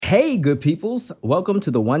Hey, good peoples. Welcome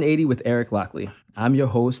to the 180 with Eric Lockley. I'm your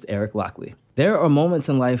host, Eric Lockley. There are moments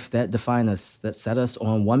in life that define us, that set us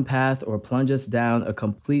on one path or plunge us down a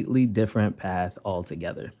completely different path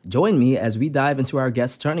altogether. Join me as we dive into our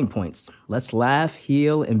guests' turning points. Let's laugh,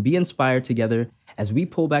 heal, and be inspired together as we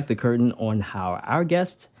pull back the curtain on how our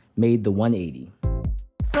guest made the 180.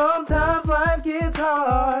 Sometimes life gets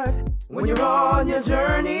hard when you're on your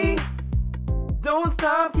journey. Don't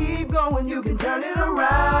stop, keep going, you can turn it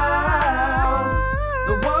around.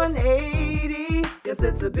 The 180, yes,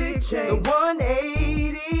 it's a big change. The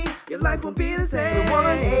 180, your life won't be the same. The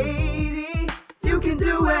 180, you can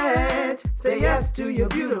do it. Say yes to your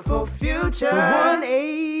beautiful future. The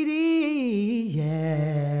 180,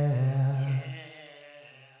 yeah.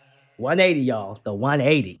 180, y'all, the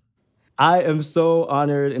 180. I am so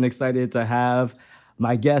honored and excited to have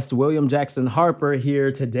my guest, William Jackson Harper,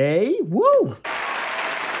 here today. Woo!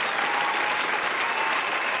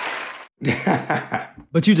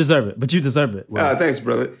 But you deserve it. Thanks,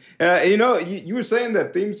 brother. You were saying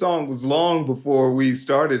that theme song was long before we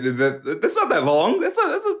started. That's not that long. That's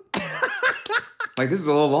like, this is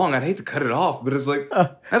a little long. I'd hate to cut it off, but it's like,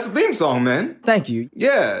 that's the theme song, man. Thank you.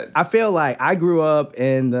 Yeah. I feel like I grew up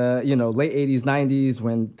in the, late 80s, 90s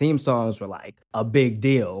when theme songs were like a big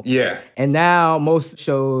deal. Yeah. And now most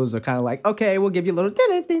shows are kind of like, okay, we'll give you a little.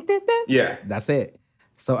 Yeah. That's it.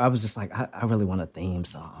 So I was just like, I really want a theme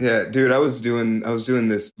song. Yeah, dude, I was doing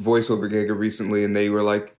this voiceover gig recently, and they were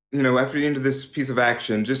like, after you're into this piece of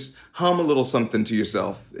action, just hum a little something to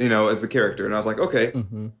yourself, as the character. And I was like, okay.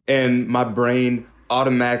 Mm-hmm. And my brain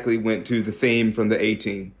automatically went to the theme from the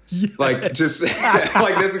A-Team. Yes. Like, just,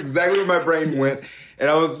 like, that's exactly where my brain went. And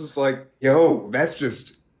I was just like, yo, that's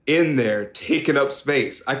just in there, taking up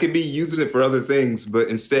space. I could be using it for other things, but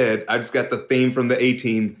instead, I just got the theme from the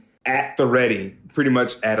A-Team at the ready, pretty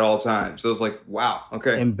much at all times. So I was like, wow,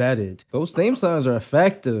 okay. Embedded. Those theme songs are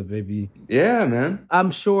effective, baby. Yeah, man.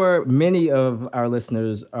 I'm sure many of our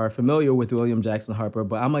listeners are familiar with William Jackson Harper,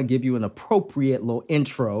 but I'm going to give you an appropriate little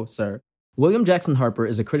intro, sir. William Jackson Harper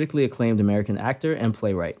is a critically acclaimed American actor and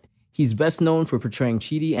playwright. He's best known for portraying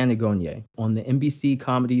Chidi Anagonye on the NBC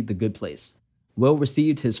comedy The Good Place. Will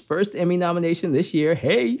received his first Emmy nomination this year,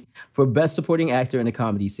 for Best Supporting Actor in a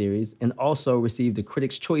Comedy Series, and also received a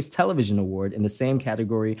Critics' Choice Television Award in the same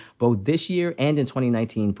category both this year and in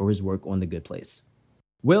 2019 for his work on The Good Place.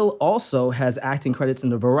 Will also has acting credits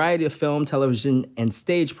in a variety of film, television, and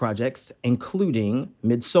stage projects, including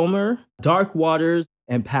Midsommar, Dark Waters,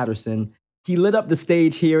 and Patterson. He lit up the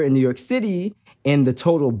stage here in New York City in The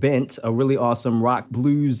Total Bent, a really awesome rock,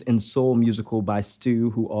 blues, and soul musical by Stu,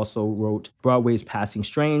 who also wrote Broadway's Passing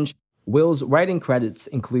Strange. Will's writing credits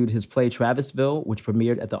include his play Travisville, which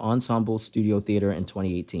premiered at the Ensemble Studio Theater in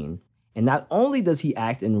 2018. And not only does he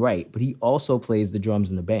act and write, but he also plays the drums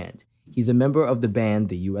in the band. He's a member of the band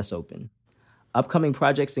The U.S. Open. Upcoming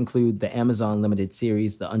projects include the Amazon limited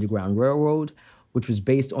series The Underground Railroad, which was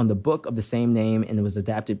based on the book of the same name and was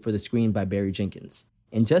adapted for the screen by Barry Jenkins.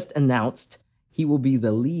 And just announced, he will be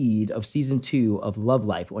the lead of season 2 of Love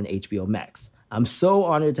Life on HBO Max. I'm so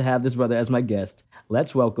honored to have this brother as my guest.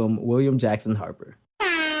 Let's welcome William Jackson Harper.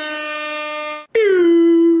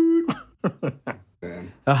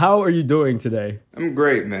 How are you doing today? I'm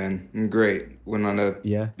great, man. I'm great. Went on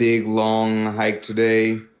a big, long hike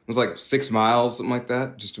today. It was like 6 miles, something like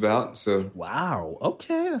that, just about. So wow.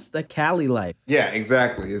 Okay. That's the Cali life. Yeah,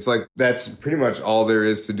 exactly. It's like that's pretty much all there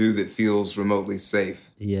is to do that feels remotely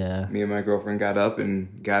safe. Yeah. Me and my girlfriend got up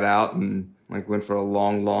and got out and went for a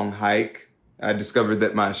long, long hike. I discovered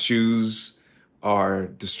that my shoes are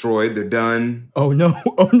destroyed. They're done. Oh, no.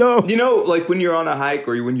 Oh, no. When you're on a hike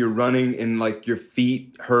or when you're running and your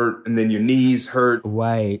feet hurt and then your knees hurt.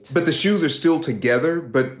 Right. But the shoes are still together,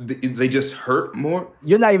 but they just hurt more.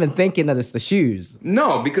 You're not even thinking that it's the shoes.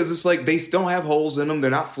 No, because it's like they don't have holes in them. They're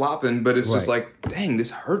not flopping, but it's just like, dang, this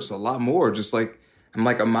hurts a lot more. Just like I'm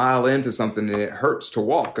like a mile into something and it hurts to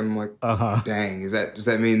walk. And I'm like, dang, does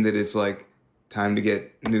that mean that it's like time to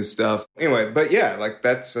get new stuff? Anyway, but yeah,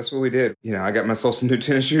 that's what we did. I got myself some new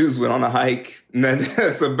tennis shoes, went on a hike, and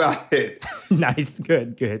that's about it. Nice.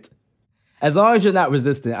 Good. As long as you're not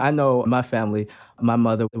resistant. I know my family, my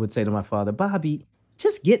mother would say to my father, Bobby,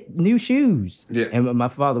 just get new shoes. Yeah. And my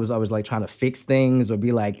father was always trying to fix things or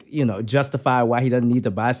be justify why he doesn't need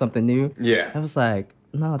to buy something new. Yeah. I was like,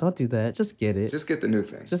 no, don't do that. Just get it. Just get the new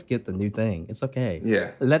thing. Just get the new thing. It's okay.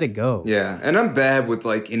 Yeah. Let it go. Yeah. And I'm bad with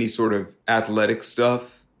any sort of athletic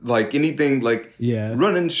stuff. Anything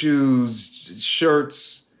running shoes,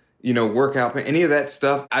 shirts, workout, any of that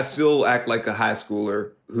stuff. I still act like a high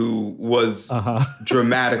schooler who was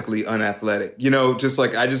dramatically unathletic. Just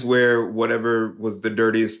like I just wear whatever was the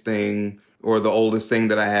dirtiest thing or the oldest thing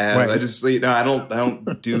that I have. Right. I just, I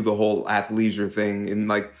don't do the whole athleisure thing and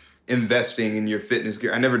like investing in your fitness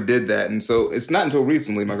gear. I never did that. And so it's not until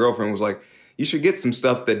recently my girlfriend was like, you should get some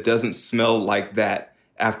stuff that doesn't smell like that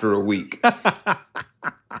after a week.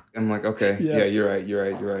 I'm like, okay, yes. Yeah, you're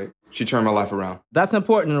right. She turned my life around. That's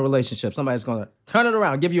important in a relationship. Somebody's going to turn it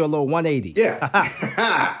around, give you a little 180.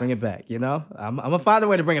 Yeah. Bring it back, I'm going to find a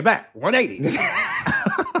way to bring it back. 180.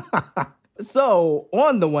 So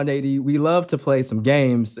on the 180, we love to play some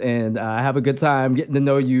games and have a good time getting to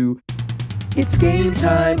know you. It's game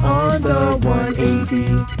time on the 180.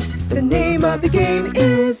 The name of the game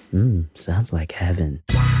is... sounds like heaven.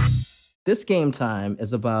 This game time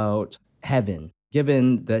is about heaven,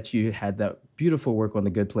 given that you had that beautiful work on The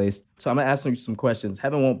Good Place. So I'm going to ask you some questions.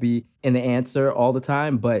 Heaven won't be in the answer all the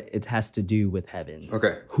time, but it has to do with heaven.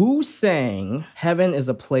 Okay. Who sang Heaven is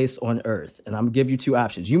a Place on Earth? And I'm going to give you two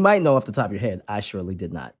options. You might know off the top of your head. I surely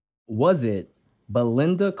did not. Was it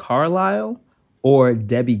Belinda Carlisle or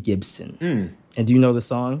Debbie Gibson? And do you know the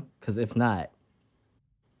song? Because if not...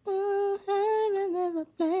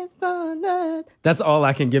 That's all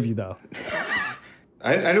I can give you, though.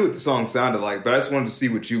 I knew what the song sounded like, but I just wanted to see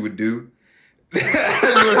what you would do.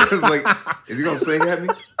 I was like, is he going to sing at me?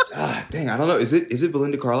 Dang, I don't know. Is it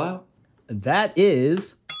Belinda Carlisle? That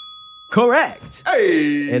is correct.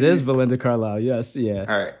 Hey! It is Belinda Carlisle, yes, yeah.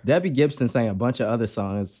 All right. Debbie Gibson sang a bunch of other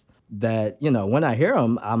songs that, when I hear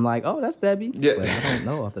them, I'm like, oh, that's Debbie. Yeah. But I don't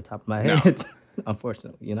know off the top of my head,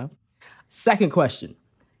 unfortunately, Second question.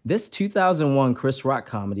 This 2001 Chris Rock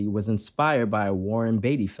comedy was inspired by a Warren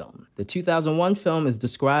Beatty film. The 2001 film is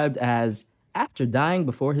described as, after dying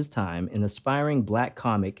before his time, an aspiring black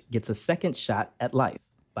comic gets a second shot at life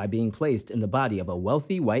by being placed in the body of a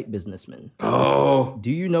wealthy white businessman. Oh. Do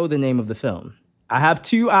you know the name of the film? I have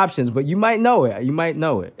two options, but you might know it. Can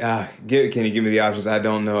you give me the options? I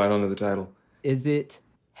don't know the title. Is it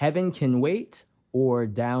Heaven Can Wait or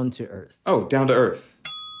Down to Earth? Oh, Down to Earth.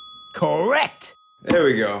 Correct. There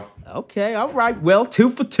we go. Okay, all right. Well,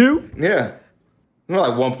 2 for 2. Yeah. More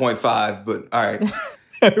like 1.5, but all right.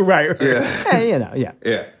 right. Yeah. Yeah.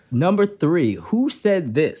 Yeah. Number 3. Who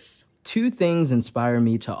said this? Two things inspire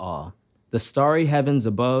me to awe: the starry heavens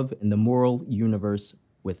above and the moral universe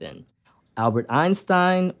within. Albert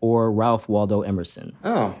Einstein or Ralph Waldo Emerson?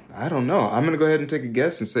 Oh, I don't know. I'm going to go ahead and take a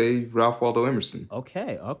guess and say Ralph Waldo Emerson.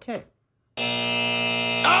 Okay. Ah!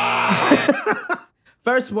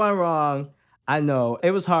 First one wrong. I know.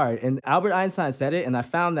 It was hard. And Albert Einstein said it, and I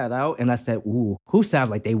found that out, and I said, ooh, who sounds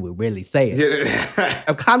like they would really say it? Yeah.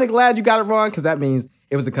 I'm kind of glad you got it wrong, because that means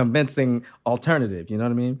it was a convincing alternative. You know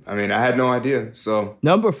what I mean? I mean, I had no idea, so.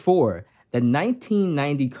 Number 4, the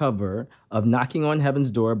 1990 cover of Knocking on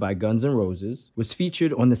Heaven's Door by Guns N' Roses was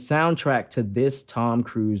featured on the soundtrack to this Tom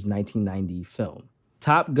Cruise 1990 film.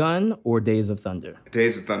 Top Gun or Days of Thunder?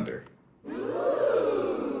 Days of Thunder.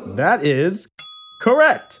 That is...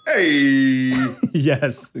 correct. Hey.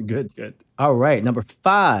 Yes. Good. All right. Number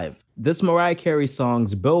 5. This Mariah Carey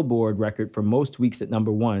song's Billboard record for most weeks at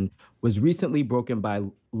number 1 was recently broken by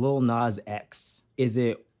Lil Nas X. Is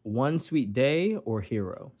it One Sweet Day or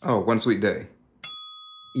Hero? Oh, One Sweet Day.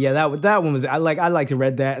 Yeah, that one was, I like to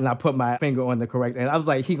read that and I put my finger on the correct, and I was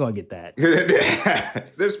like, he gonna get that.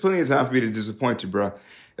 There's plenty of time for me to disappoint you, bro.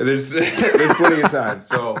 There's plenty of time.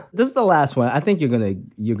 So this is the last one. I think you're gonna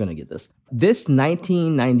get this. This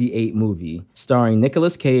 1998 movie starring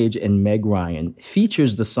Nicolas Cage and Meg Ryan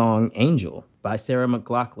features the song "Angel" by Sarah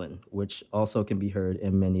McLachlan, which also can be heard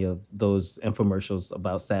in many of those infomercials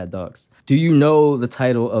about sad dogs. Do you know the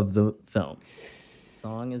title of the film?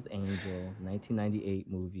 Song is "Angel," 1998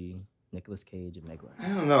 movie. Nicolas Cage and Meg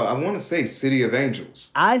Ryan. I don't know. I want to say City of Angels.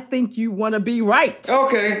 I think you want to be right.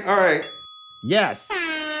 Okay. All right. Yes.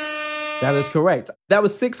 That is correct. That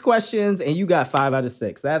was 6 questions, and you got 5 out of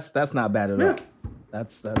 6. That's not bad at all.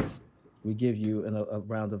 That's. We give you a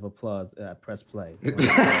round of applause. Press play.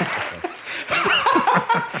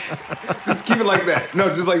 Just keep it like that.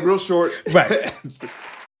 No, just like real short. Right.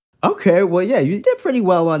 Okay. Well, yeah, you did pretty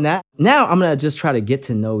well on that. Now I'm gonna just try to get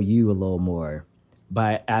to know you a little more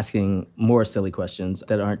by asking more silly questions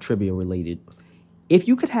that aren't trivia related. If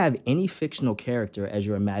you could have any fictional character as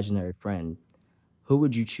your imaginary friend, who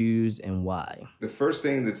would you choose and why? The first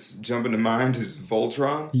thing that's jumping to mind is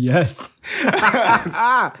Voltron. Yes.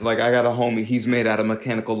 Like, I got a homie, he's made out of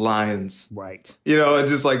mechanical lions. Right. You know, and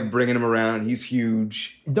just like bringing him around, he's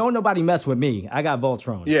huge. Don't nobody mess with me. I got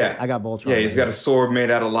Voltron. Yeah. I got Voltron. Yeah, he's got a sword made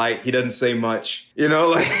out of light. He doesn't say much. You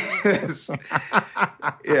know, like,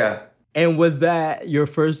 yeah. And was that your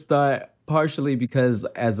first thought partially because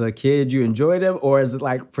as a kid you enjoyed him, or is it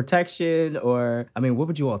like protection, or, I mean, what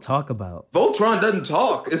would you all talk about? Voltron doesn't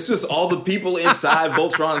talk. It's just all the people inside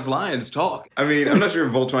Voltron's lions talk. I mean, I'm not sure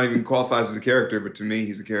if Voltron even qualifies as a character, but to me,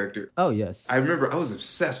 he's a character. Oh, yes. I remember I was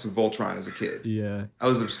obsessed with Voltron as a kid. Yeah. I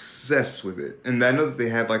was obsessed with it. And I know that they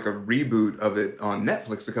had like a reboot of it on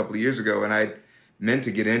Netflix a couple of years ago, and I meant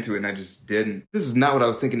to get into it and I just didn't. This is not what I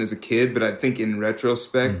was thinking as a kid, but I think in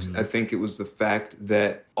retrospect, I think it was the fact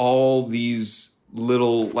that all these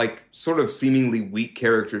little, like, sort of seemingly weak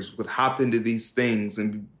characters would hop into these things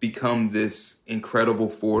and become this incredible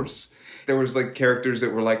force. There was like characters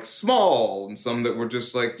that were like small and some that were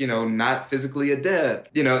just like, you know, not physically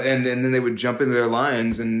adept, you know, and then they would jump into their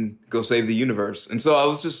lions and go save the universe. And so I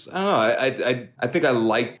was just, I don't know, I think I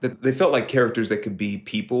liked that they felt like characters that could be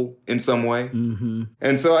people in some way. Mm-hmm.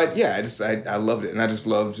 And so I loved it. And I just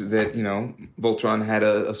loved that, you know, Voltron had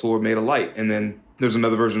a sword made of light. And then there's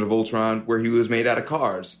another version of Voltron where he was made out of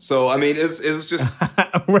cars. So, I mean, it was just,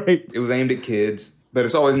 right. It was aimed at kids. But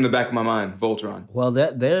it's always in the back of my mind, Voltron. Well,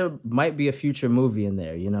 there might be a future movie in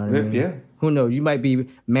there, you know what I mean? Yeah. Who knows? You might be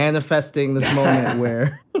manifesting this moment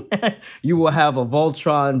where you will have a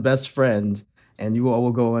Voltron best friend and you all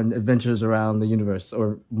will go on adventures around the universe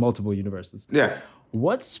or multiple universes. Yeah.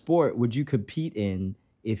 What sport would you compete in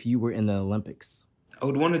if you were in the Olympics? I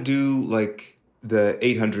would want to do like the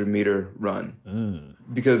 800-meter run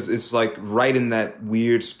because it's like right in that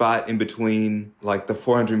weird spot in between like the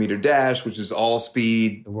 400-meter dash, which is all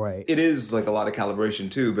speed. Right. It is like a lot of calibration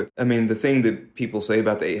too. But I mean, the thing that people say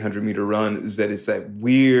about the 800-meter run is that it's that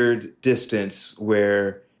weird distance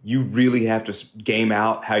where you really have to game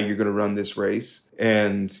out how you're going to run this race.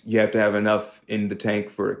 And you have to have enough in the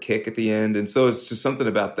tank for a kick at the end. And so it's just something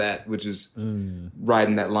about that, which is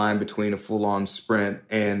riding that line between a full-on sprint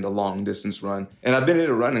and a long-distance run. And I've been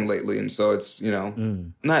into running lately, and so it's, you know,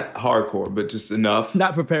 not hardcore, but just enough.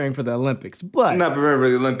 Not preparing for the Olympics, but... Not preparing for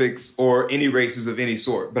the Olympics or any races of any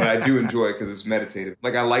sort, but I do enjoy it because it's meditative.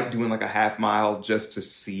 Like, I like doing like a half mile just to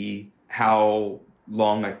see how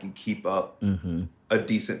long I can keep up a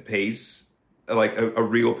decent pace. Like a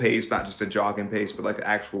real pace, not just a jogging pace, but like an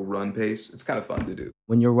actual run pace. It's kind of fun to do.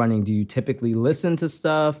 When you're running, do you typically listen to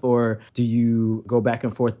stuff or do you go back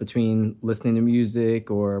and forth between listening to music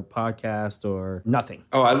or podcast or nothing?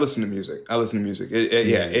 Oh, I listen to music.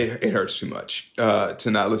 It hurts too much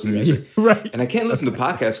to not listen to music. Right. And I can't listen to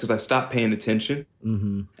podcasts because I stopped paying attention.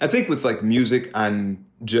 I think with like music, I'm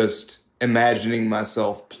just imagining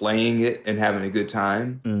myself playing it and having a good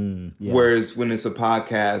time. Whereas when it's a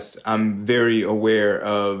podcast, I'm very aware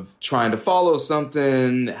of trying to follow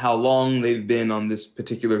something, how long they've been on this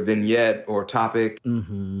particular vignette or topic.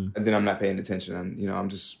 And then I'm not paying attention.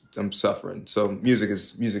 I'm suffering. So music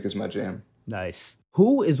is my jam. Nice.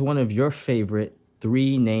 Who is one of your favorite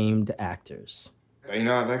 3 named actors? You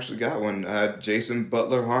know, I've actually got one. Jason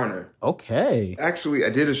Butler Harner. Okay. Actually, I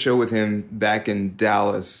did a show with him back in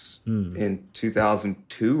Dallas in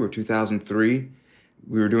 2002 or 2003.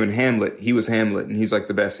 We were doing Hamlet. He was Hamlet, and he's like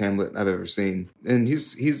the best Hamlet I've ever seen. And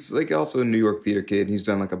he's like also a New York theater kid. He's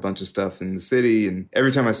done like a bunch of stuff in the city. And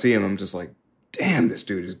every time I see him, I'm just like, damn, this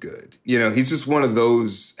dude is good. You know, he's just one of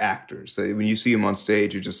those actors that when you see him on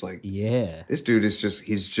stage, you're just like, yeah, this dude is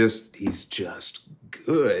he's just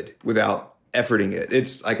good without efforting it.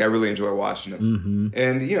 It's like I really enjoy watching him.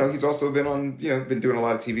 And, you know, he's also been doing a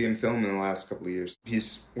lot of TV and film in the last couple of years.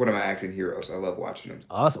 He's one of my acting heroes. I love watching him.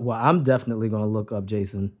 Awesome. Well, I'm definitely going to look up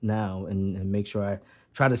Jason now and make sure I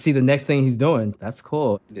try to see the next thing he's doing. That's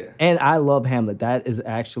cool. Yeah. And I love Hamlet. That is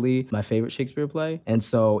actually my favorite Shakespeare play. And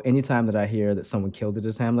so anytime that I hear that someone killed it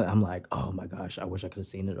as Hamlet, I'm like, oh my gosh, I wish I could have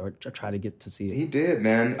seen it or try to get to see it. He did,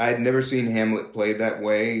 man. I'd never seen Hamlet played that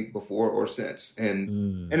way before or since.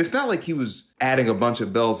 And it's not like he was adding a bunch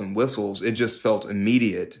of bells and whistles. It just felt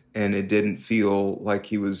immediate. And it didn't feel like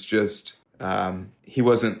he was just... he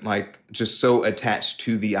wasn't like just so attached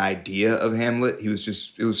to the idea of Hamlet. It was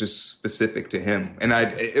just specific to him. And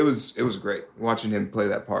it was great watching him play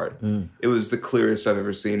that part. It was the clearest I've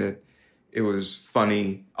ever seen it. It was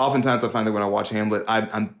funny. Oftentimes I find that when I watch Hamlet,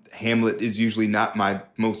 Hamlet is usually not my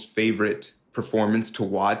most favorite performance to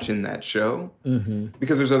watch in that show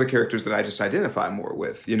because there's other characters that I just identify more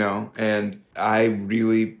with, and I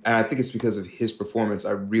think it's because of his performance,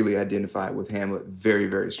 I really identify with Hamlet very,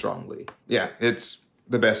 very strongly. Yeah, it's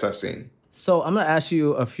the best I've seen. So I'm going to ask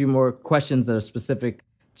you a few more questions that are specific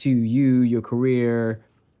to you, your career.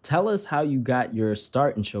 Tell us how you got your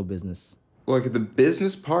start in show business. Well, like the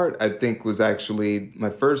business part, I think was actually my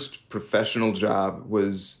first professional job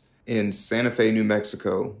was in Santa Fe, New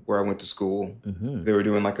Mexico, where I went to school. They were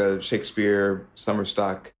doing like a Shakespeare summer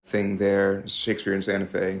stock thing there, Shakespeare in Santa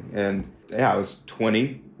Fe. And yeah, I was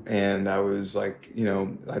 20 and I was like,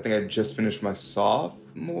 I think I just finished my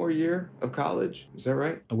sophomore year of college. Is that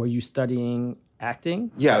right? Were you studying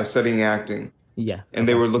acting? Yeah, I was studying acting. Yeah. And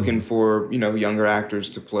they were looking for, younger actors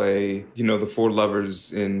to play, the four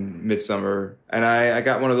lovers in Midsummer. And I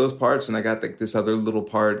got one of those parts, and I got like this other little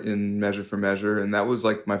part in Measure for Measure. And that was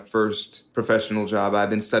like my first professional job. I'd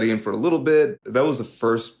been studying for a little bit. That was the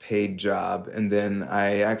first paid job. And then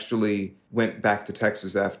I actually went back to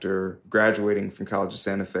Texas after graduating from College of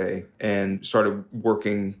Santa Fe and started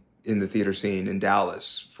working in the theater scene in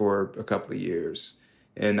Dallas for a couple of years.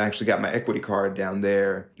 And I actually got my equity card down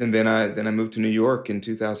there. And then I moved to New York in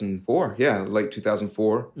 2004. Yeah, late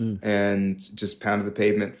 2004. And just pounded the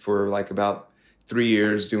pavement for like about 3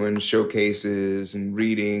 years doing showcases and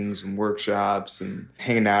readings and workshops and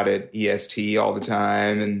hanging out at EST all the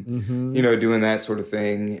time and, doing that sort of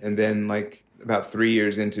thing. And then like about 3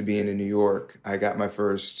 years into being in New York, I got my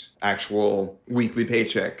first actual weekly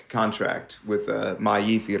paycheck contract with Ma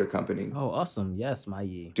Yi Theater Company. Oh, awesome. Yes, Ma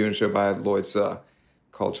Yi. Doing a show by Lloyd Suh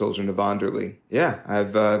called Children of Anderley. Yeah,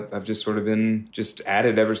 I've just sort of been just at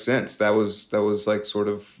it ever since. That was like sort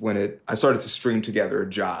of when I started to string together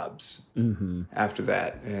jobs after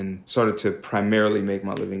that and started to primarily make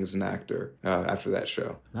my living as an actor after that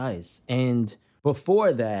show. Nice. And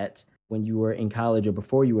before that, when you were in college or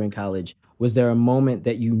before you were in college, was there a moment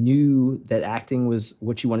that you knew that acting was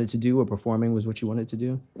what you wanted to do or performing was what you wanted to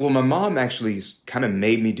do? Well, my mom actually kind of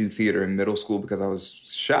made me do theater in middle school because I was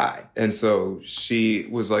shy. And so she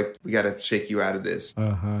was like, we got to shake you out of this.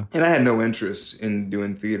 And I had no interest in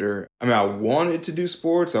doing theater. I mean, I wanted to do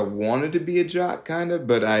sports. I wanted to be a jock kind of,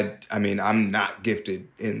 but I'm not gifted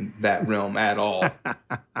in that realm at all.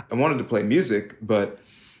 I wanted to play music, but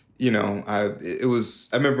I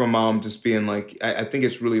remember my mom just being like, I think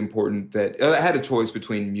it's really important that I had a choice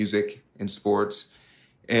between music and sports.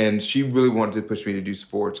 And she really wanted to push me to do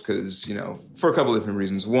sports because, for a couple of different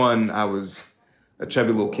reasons. One, I was a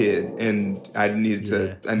chubby little kid and I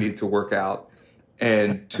needed to work out.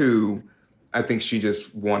 And two, I think she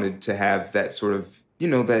just wanted to have that sort of,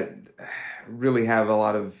 that really have a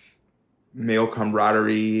lot of male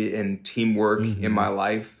camaraderie and teamwork in my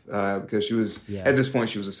life because she was at this point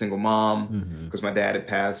she was a single mom because my dad had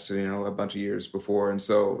passed a bunch of years before, and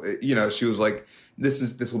so she was like,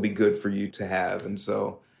 this will be good for you to have. And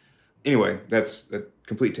so anyway, that's a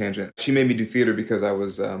complete tangent. She made me do theater because I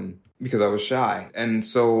was shy, and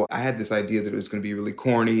so I had this idea that it was going to be really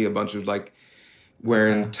corny, a bunch of like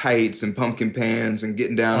wearing tights and pumpkin pants and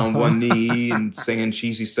getting down on one knee and saying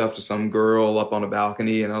cheesy stuff to some girl up on a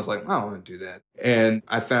balcony. And I was like, I don't want to do that. And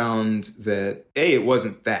I found that it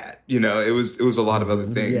wasn't that, it was a lot of other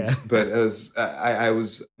things, but I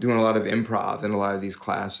was doing a lot of improv in a lot of these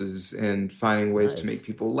classes and finding ways to make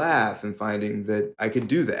people laugh and finding that I could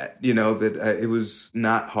do that, that it was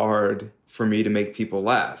not hard for me to make people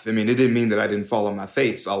laugh. I mean, it didn't mean that I didn't fall on my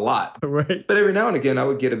face a lot. Right. But every now and again, I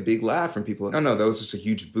would get a big laugh from people. No, that was just a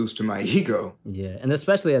huge boost to my ego. Yeah, and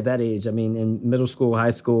especially at that age, I mean, in middle school,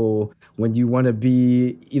 high school, when you want to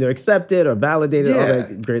be either accepted or validated, all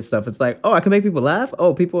that great stuff, it's like, I can make people laugh?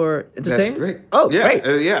 Oh, people are entertained? That's great. Oh, yeah, great.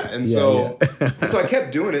 And so I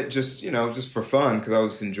kept doing it just for fun because I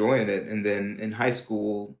was enjoying it. And then in high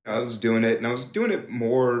school, I was doing it, and I was doing it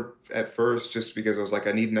more at first just because I was like,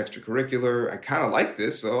 I need an extracurricular. I kind of like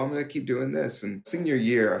this, so I'm going to keep doing this. And senior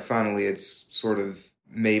year, I finally had sort of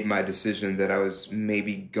made my decision that I was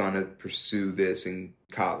maybe going to pursue this in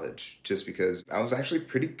college just because I was actually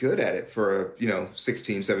pretty good at it for a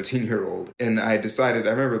 16, 17-year-old. And I decided, I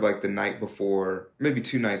remember like the night before, maybe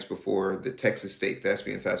 2 nights before the Texas State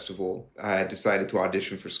Thespian Festival, I decided to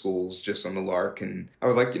audition for schools just on the lark. And I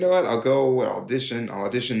was like, you know what, I'll go and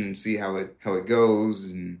audition and see how it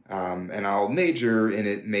goes. And I'll major in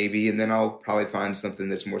it maybe, and then I'll probably find something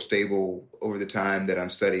that's more stable over the time that I'm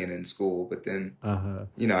studying in school. But then,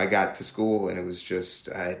 I got to school and it was just,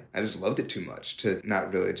 I just loved it too much to not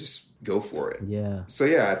really just go for it. Yeah. So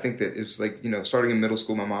yeah, I think that it's like, starting in middle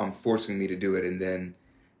school, my mom forcing me to do it, and then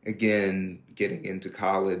again, getting into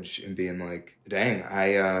college and being like, dang,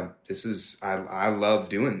 I love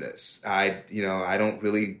doing this. I don't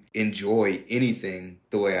really enjoy anything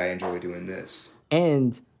the way I enjoy doing this.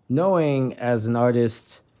 And knowing as an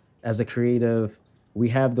artist, as a creative, we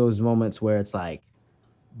have those moments where it's like,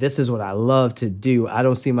 this is what I love to do. I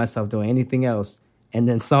don't see myself doing anything else. And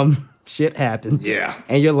then some shit happens. Yeah.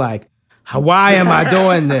 And you're like, why am I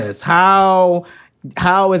doing this? How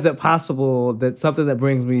is it possible that something that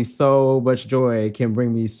brings me so much joy can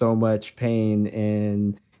bring me so much pain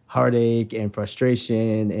and heartache and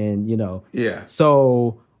frustration and, Yeah.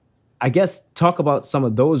 So I guess talk about some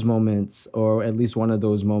of those moments, or at least one of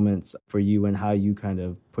those moments for you, and how you kind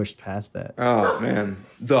of pushed past that. Oh, man.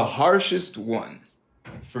 The harshest one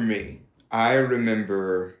for me, I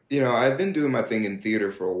remember, I've been doing my thing in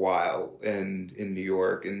theater for a while and in New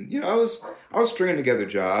York. And, I was stringing together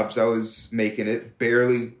jobs. I was making it,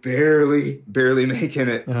 barely making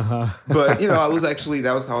it. Uh-huh. But,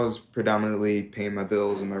 that was how I was predominantly paying my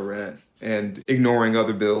bills and my rent and ignoring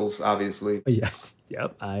other bills, obviously. Yes.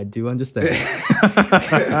 Yep. I do understand.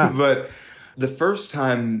 But the first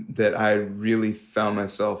time that I really found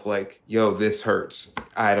myself like, yo, this hurts.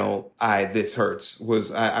 This hurts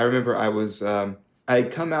was, I remember I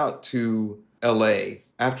had come out to LA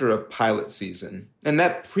after a pilot season. And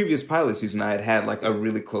that previous pilot season, I had like a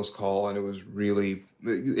really close call, and it really,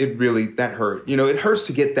 that hurt. It hurts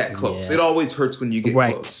to get that close. Yeah. It always hurts when you get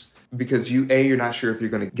right. close. Because you're not sure if you're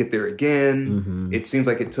going to get there again. Mm-hmm. It seems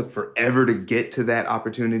like it took forever to get to that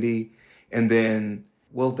opportunity. And then,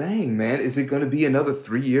 well, dang, man, is it going to be another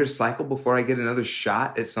 3-year cycle before I get another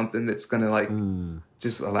shot at something that's going to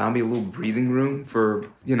just allow me a little breathing room for,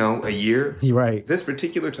 a year? You're right. This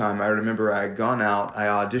particular time, I remember I had gone out, I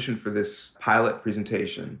auditioned for this pilot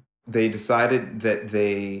presentation. They decided that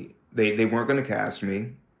they weren't going to cast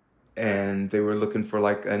me. And they were looking for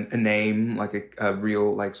like a name, like a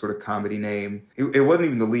real like sort of comedy name. It wasn't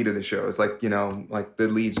even the lead of the show. It's like, like the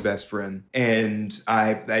lead's best friend. And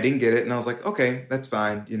I didn't get it. And I was like, okay, that's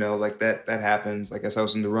fine. Like that happens. I guess I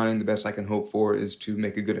was in the running. The best I can hope for is to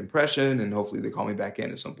make a good impression. And hopefully they call me back in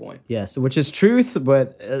at some point. Yes, which is truth,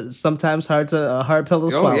 but sometimes hard pill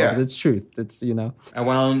to swallow. Yeah. But it's truth. It's, I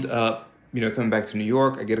wound up coming back to New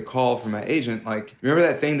York, I get a call from my agent, like, remember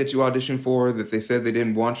that thing that you auditioned for that they said they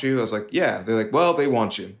didn't want you? I was like, yeah. They're like, well, they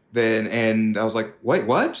want you. And I was like, wait,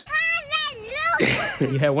 what?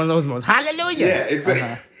 Hallelujah! You had one of those moments. Hallelujah! Yeah, exactly.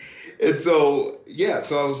 Uh-huh. And so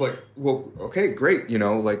I was like, well, okay, great.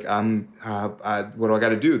 Like, what do I got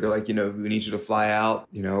to do? They're like, we need you to fly out,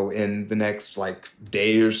 in the next like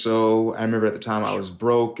day or so. I remember at the time I was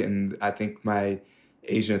broke, and I think my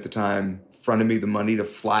agent at the time fronted me the money to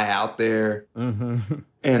fly out there. Mm-hmm.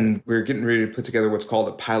 And we were getting ready to put together what's called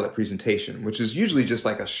a pilot presentation, which is usually just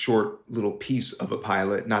like a short little piece of a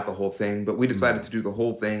pilot, not the whole thing. But we decided to do the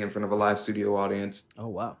whole thing in front of a live studio audience. Oh,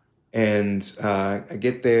 wow. And I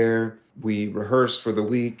get there, we rehearse for the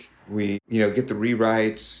week, we, get the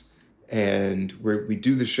rewrites, and we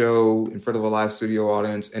do the show in front of a live studio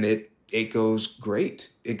audience, and it goes great.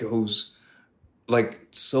 It goes like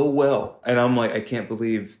so well. And I'm like, I can't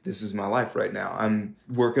believe this is my life right now. I'm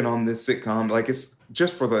working on this sitcom. Like, it's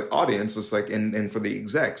just for the audience. It's like, and for the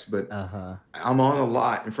execs, but I'm on a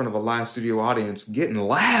lot in front of a live studio audience getting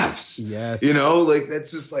laughs. Yes. Like,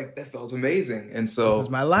 that's just like, that felt amazing. And so this is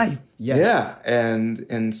my life. Yes. Yeah.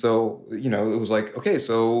 And so, it was like, okay,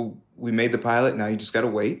 so we made the pilot. Now you just got to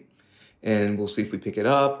wait, and we'll see if we pick it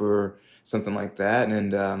up or something like that.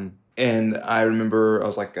 And I remember I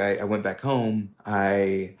was like, I went back home.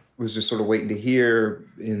 I was just sort of waiting to hear.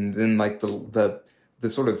 And then like the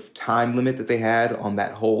sort of time limit that they had on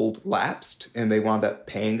that hold lapsed, and they wound up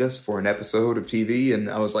paying us for an episode of TV. And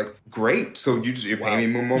I was like, great. So you're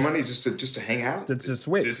paying me more money just to hang out? Just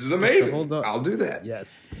wait. This is amazing. I'll do that.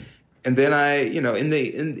 Yes. And then I, in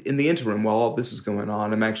the interim, while all this is going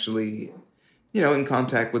on, I'm actually, in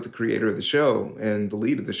contact with the creator of the show and the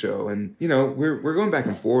lead of the show. And, we're going back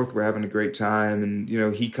and forth. We're having a great time.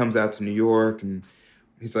 And, he comes out to New York, and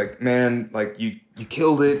he's like, man, like you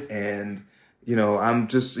killed it. And, I'm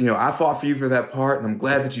just, I fought for you for that part, and I'm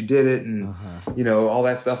glad that you did it. And, all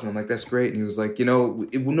that stuff. And I'm like, that's great. And he was like, no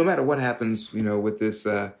matter what happens,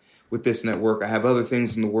 with this network, I have other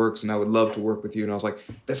things in the works, and I would love to work with you. And I was like,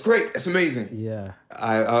 that's great. That's amazing. Yeah.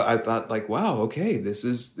 I thought like, wow, okay, this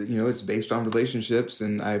is, it's based on relationships,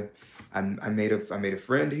 and I made a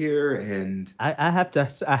friend here. And I have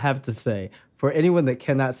to say, For anyone that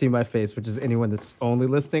cannot see my face, which is anyone that's only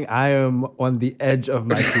listening, I am on the edge of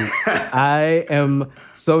my seat. I am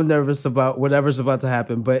so nervous about whatever's about to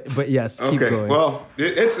happen. But yes, keep going. Well,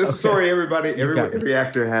 it's a story. Every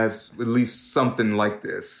actor has at least something like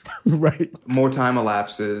this. Right. More time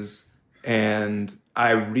elapses, and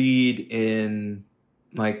I read in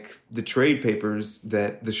like the trade papers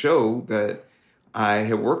that the show that I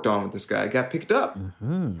had worked on with this guy got picked up,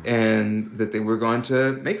 and that they were going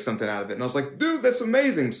to make something out of it. And I was like, dude, that's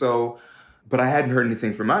amazing. So, but I hadn't heard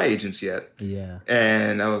anything from my agents yet. Yeah.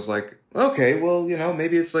 And I was like, okay, well,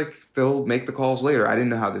 maybe it's like they'll make the calls later. I didn't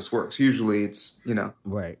know how this works. Usually it's,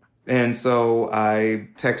 Right. And so I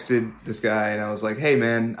texted this guy and I was like, hey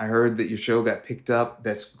man, I heard that your show got picked up.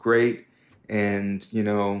 That's great. And,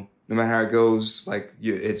 no matter how it goes, like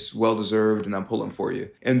it's well-deserved and I'm pulling for you.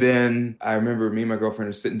 And then I remember me and my girlfriend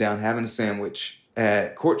are sitting down having a sandwich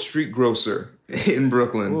at Court Street Grocer in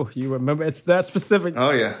Brooklyn. Oh, you remember? It's that specific.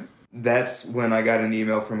 Oh, yeah. That's when I got an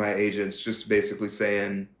email from my agents just basically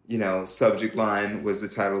saying, subject line was the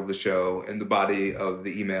title of the show. And the body of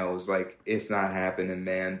the email was like, it's not happening,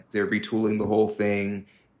 man. They're retooling the whole thing.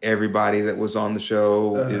 Everybody that was on the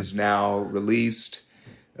show is now released.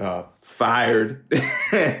 Fired.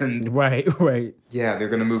 And right. yeah, they're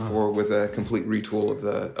going to move forward with a complete retool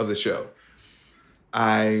of the show.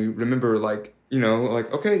 I remember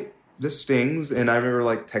okay, this stings. And I remember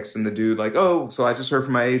texting the dude oh, so I just heard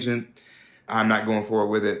from my agent. I'm not going forward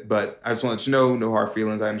with it, but I just want to let you know, no hard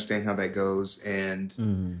feelings. I understand how that goes. And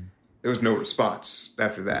there was no response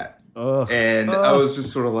after that. I was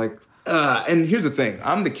just sort of and here's the thing.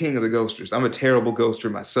 I'm the king of the ghosters. I'm a terrible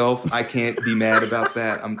ghoster myself. I can't be mad about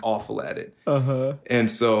that. I'm awful at it. And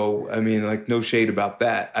so, no shade about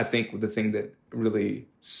that. I think the thing that really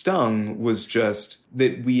stung was just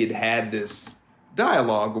that we had this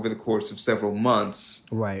dialogue over the course of several months.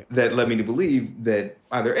 Right. That led me to believe that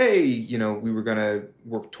either A, we were going to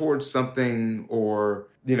work towards something, or,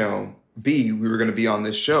 B, we were going to be on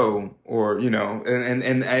this show, or,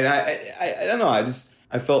 and I don't know.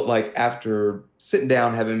 I felt like after sitting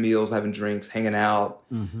down, having meals, having drinks, hanging out,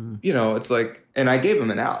 it's like, and I gave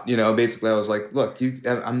him an out, basically I was like, look,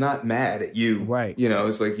 I'm not mad at you. Right.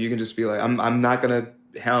 It's like, you can just be like, I'm not going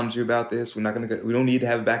to hound you about this. We don't need to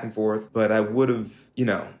have a back and forth, but I would have, it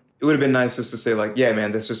would have been nice just to say yeah,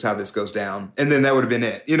 man, that's just how this goes down. And then that would have been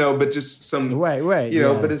it, but just some, right.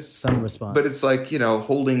 But it's some response, but it's like,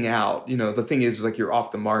 holding out, the thing is you're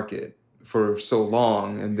off the market for so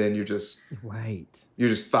long, and then you're just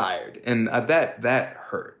fired. And that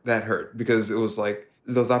hurt because it was like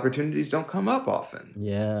those opportunities don't come up often.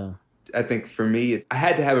 Yeah. I think for me, I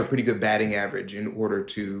had to have a pretty good batting average in order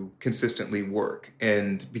to consistently work.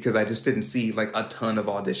 And because I just didn't see a ton of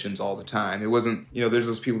auditions all the time. It wasn't, there's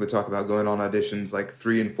those people that talk about going on auditions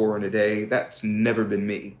 3 and 4 in a day. That's never been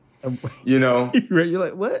me. You're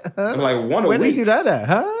like, what? Huh? I'm one a week. Where did you do that at?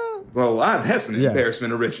 Huh? Well, that's an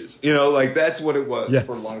embarrassment of riches. That's what it was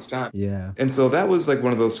for the longest time. Yeah. And so that was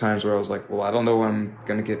one of those times where I was like, well, I don't know when I'm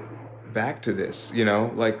going to get back to this,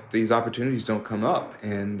 these opportunities don't come up.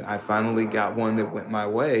 And I finally got one that went my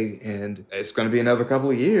way, and it's going to be another couple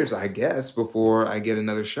of years, I guess, before I get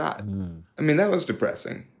another shot. That was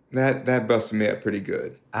depressing. That busted me up pretty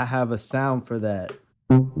good. I have a sound for that.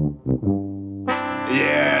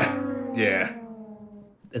 Yeah.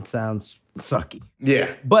 It sounds sucky.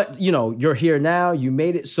 Yeah. But, you're here now. You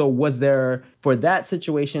made it. So was there, for that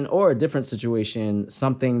situation or a different situation,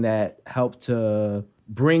 something that helped to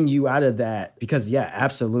bring you out of that? Because, yeah,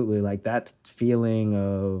 absolutely. That feeling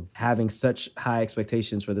of having such high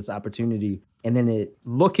expectations for this opportunity and then it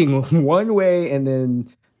looking one way and then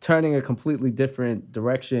turning a completely different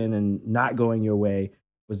direction and not going your way.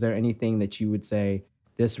 Was there anything that you would say,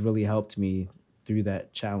 this really helped me through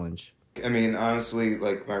that challenge? Honestly,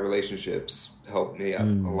 my relationships helped me out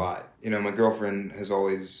a lot. My girlfriend has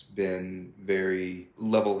always been very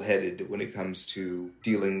level-headed when it comes to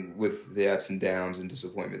dealing with the ups and downs and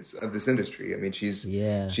disappointments of this industry.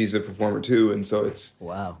 She's a performer too, and so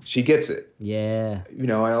she gets it. Yeah.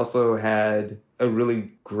 I also had a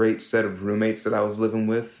really great set of roommates that I was living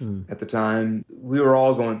with at the time. We were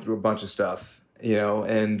all going through a bunch of stuff.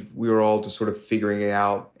 And we were all just sort of figuring it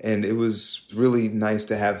out. And it was really nice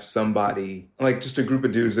to have somebody, just a group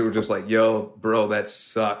of dudes that were just like, yo, bro, that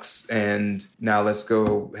sucks. And now let's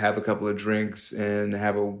go have a couple of drinks and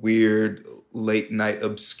have a weird late night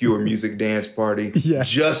obscure music dance party. Yeah.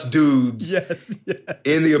 Just dudes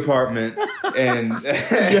in the apartment and,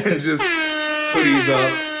 and just hoodies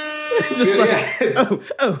up. Just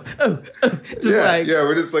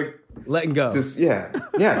we're just letting go. Just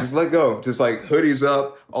just let go. Just like hoodies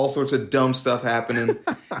up, all sorts of dumb stuff happening,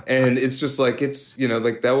 and it's just like it's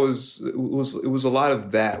like it was a lot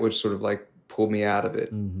of that which sort of like pulled me out of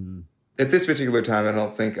it. Mm-hmm. At this particular time, I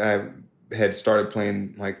don't think I had started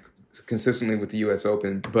playing like consistently with the U.S.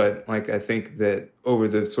 Open, but like I think that over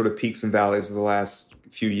the sort of peaks and valleys of the last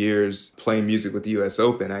few years, playing music with the U.S.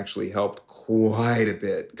 Open actually helped quite a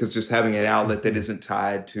bit, because just having an outlet that isn't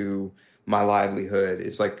tied to my livelihood,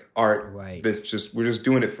 it's like art. Right. That's just, we're just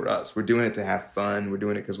doing it for us. We're doing it to have fun. We're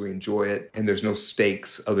doing it because we enjoy it, and there's no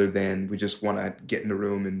stakes other than we just want to get in the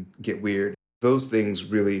room and get weird. Those things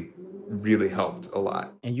really, really helped a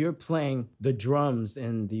lot. And you're playing the drums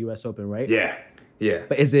in the U.S. Open, right? Yeah.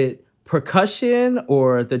 But is it percussion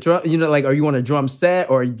or the drum? Like, are you on a drum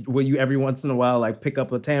set, or will you every once in a while like pick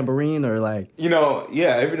up a tambourine or like? Every now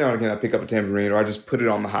and again I pick up a tambourine or I just put it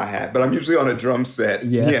on the hi-hat. But I'm usually on a drum set.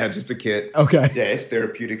 Yeah, just a kit. Okay. Yeah, it's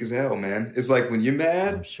therapeutic as hell, man. It's like when you're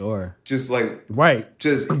mad, I'm sure. Just like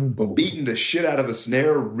just beating the shit out of a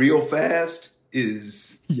snare real fast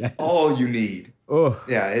is all you need. Oh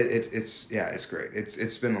yeah, it's great.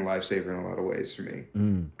 It's been a lifesaver in a lot of ways for me,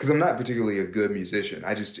 because I'm not particularly a good musician.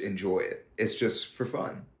 I just enjoy it. It's just for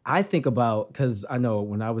fun. I think about, because I know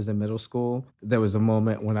when I was in middle school, there was a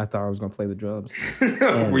moment when I thought I was going to play the drums.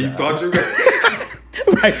 Where you thought you were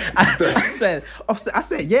going right. I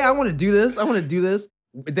said, yeah, I want to do this.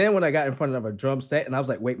 But then when I got in front of a drum set and I was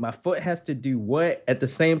like, wait, my foot has to do what at the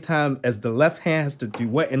same time as the left hand has to do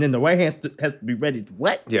what? And then the right hand has to be ready to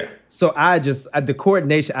what? Yeah. So the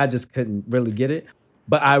coordination, I just couldn't really get it.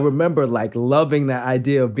 But I remember like loving that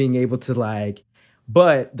idea of being able to like,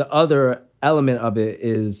 but the other element of it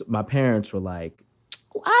is my parents were like,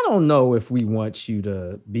 I don't know if we want you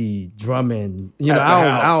to be drumming.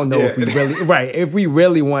 I don't know if we really, if we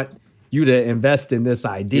really want you to invest in this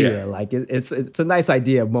idea. Like it's a nice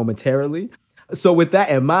idea momentarily. So with that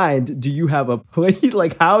in mind, do you have a place?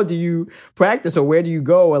 Like, how do you practice, or where do you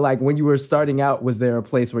go? Or like when you were starting out, was there a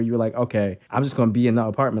place where you were like, okay, I'm just going to be in the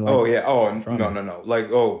apartment? Like, no. Like,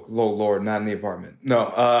 oh Lord, not in the apartment.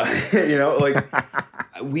 No,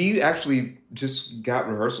 we actually just got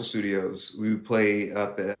rehearsal studios. We would play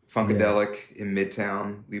up at Funkadelic in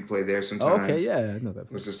Midtown. We play there sometimes. Okay, yeah, I know that.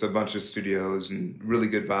 It was just a bunch of studios and really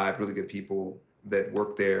good vibe, really good people that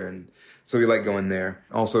work there, and so we like going there.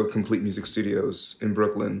 Also, Complete Music Studios in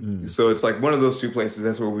Brooklyn. So it's like one of those two places.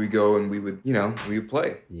 That's where we go, and we would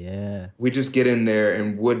play. Yeah. We just get in there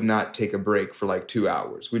and would not take a break for like 2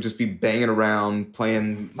 hours. We'd just be banging around,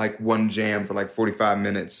 playing like one jam for like 45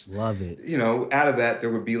 minutes. Love it. Out of that,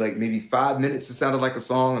 there would be like maybe 5 minutes that sounded like a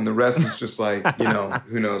song, and the rest is just like,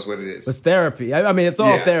 who knows what it is. It's therapy. I mean, it's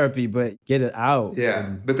all therapy, but get it out. Yeah.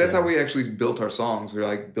 But that's how we actually built our songs. They're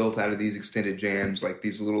like built out of these extended jams, like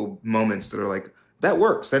these little moments that are like, that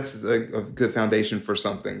works. That's a good foundation for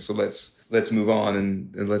something. So let's move on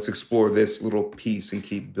and let's explore this little piece and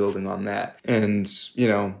keep building on that. And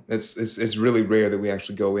it's really rare that we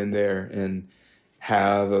actually go in there and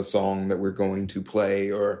have a song that we're going to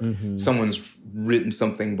play, or someone's written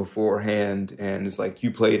something beforehand and it's like,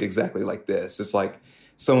 you played exactly like this. It's like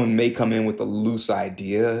someone may come in with a loose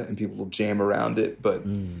idea and people will jam around it, but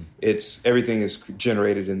everything is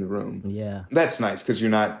generated in the room. Yeah. That's nice, because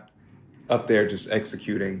you're not up there just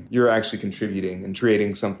executing. You're actually contributing and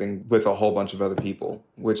creating something with a whole bunch of other people,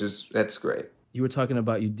 that's great. You were talking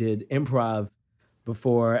about you did improv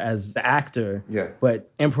before as the actor, yeah. But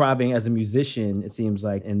improvising as a musician, it seems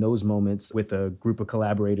like in those moments with a group of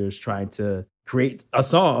collaborators trying to create a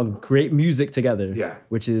song, create music together, yeah,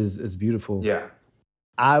 which is beautiful. Yeah.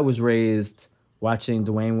 I was raised watching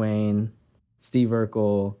Dwayne Wayne, Steve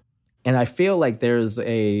Urkel, and I feel like there's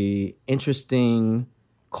a interesting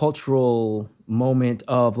cultural moment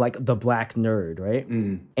of like the black nerd, right?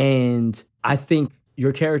 And I think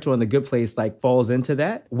your character on The Good Place like falls into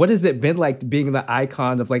that. What has it been like being the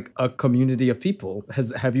icon of like a community of people?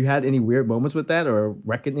 Have you had any weird moments with that, or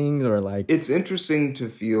reckoning, or like? It's interesting to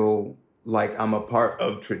feel like I'm a part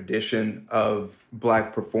of tradition of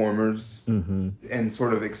black performers and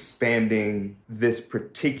sort of expanding this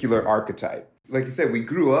particular archetype. Like you said, we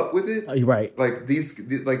grew up with it. Right. Like these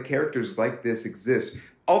characters like this exist.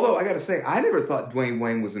 Although I got to say, I never thought Dwayne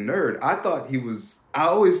Wayne was a nerd. I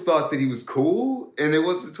always thought that he was cool. And it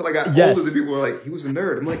wasn't until I got older that people were like, he was a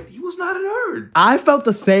nerd. I'm like, he was not a nerd. I felt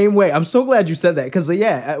the same way. I'm so glad you said that. Because,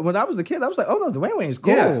 when I was a kid, I was like, oh, no, Dwayne Wayne is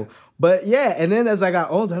cool. Yeah. But, and then as I got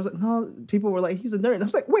older, I was like, no, people were like, he's a nerd. And I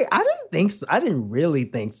was like, wait, I didn't think so. I didn't really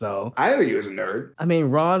think so. I didn't think he was a nerd. I mean,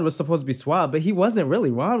 Ron was supposed to be suave, but he wasn't really.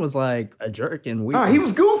 Ron was like a jerk and weird. He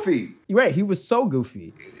was goofy. Right, he was so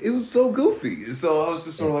goofy. It was so goofy. So I was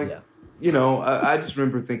just sort of like, you know, I just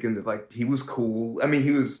remember thinking that, like, he was cool. I mean,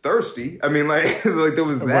 he was thirsty. I mean, like, like there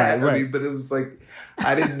was that. Right. I mean, but it was like,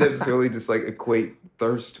 I didn't necessarily just like equate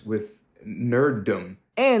thirst with nerddom.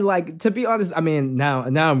 And like, to be honest, I mean, now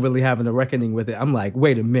I'm really having a reckoning with it. I'm like,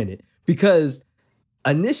 wait a minute, because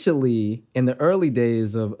initially in the early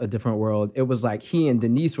days of A Different World, it was like he and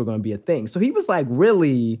Denise were going to be a thing. So he was like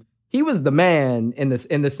he was the man in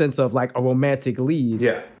the sense of like a romantic lead.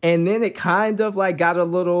 Yeah. And then it kind of like got a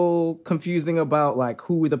little confusing about like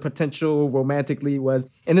who the potential romantic lead was.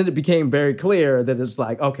 And then it became very clear that it's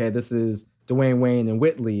like, okay, this is Dwayne Wayne and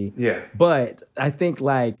Whitley. Yeah. But I think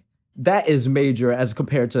like that is major as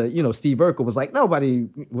compared to, you know, Steve Urkel was like, nobody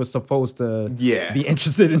was supposed to be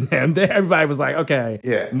interested in him. Everybody was like,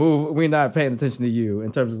 okay, move. We're not paying attention to you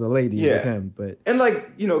in terms of the ladies with him. But and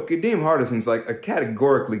like, you know, Kadeem Hardison's like a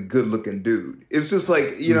categorically good looking dude. It's just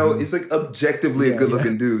like, you know, it's like objectively a good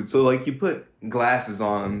looking dude. So like you put glasses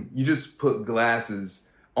on him, you just put glasses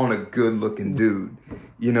on a good looking dude.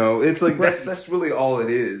 You know, it's like that's really all it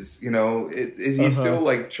is. You know, he's still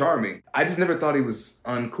like charming. I just never thought he was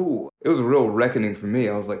uncool. It was a real reckoning for me.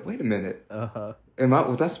 I was like, wait a minute.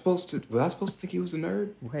 Was I supposed to think he was a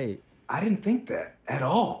nerd? Wait. I didn't think that at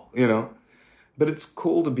all, you know. But it's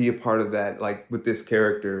cool to be a part of that, like with this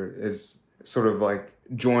character, is sort of like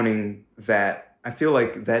joining that. I feel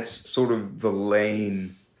like that's sort of the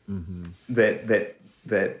lane that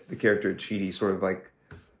the character Chidi sort of like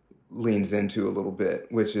leans into a little bit,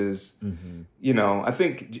 which is, you know, I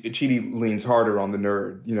think Chidi leans harder on the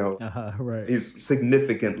nerd, you know. Right. He's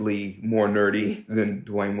significantly more nerdy than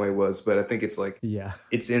Dwayne Wayne was, but I think it's like,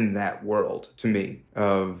 it's in that world to me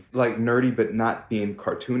of like nerdy, but not being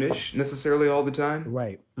cartoonish necessarily all the time.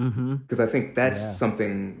 Right. Because I think that's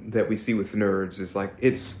something that we see with nerds is like,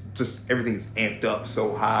 it's just everything's amped up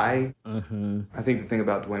so high. I think the thing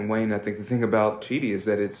about Dwayne Wayne, I think the thing about Chidi is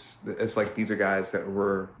that it's like these are guys that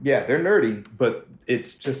were, they're nerdy, but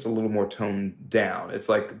it's just a little more toned down. It's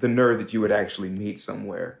like the nerd that you would actually meet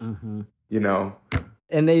somewhere, you know?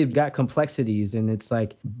 And they've got complexities, and it's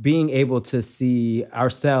like being able to see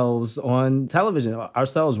ourselves on television,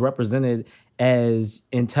 ourselves represented as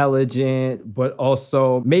intelligent, but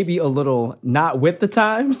also maybe a little not with the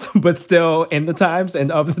times, but still in the times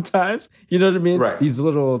and of the times. You know what I mean? Right. These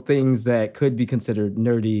little things that could be considered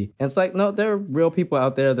nerdy. And it's like, no, there are real people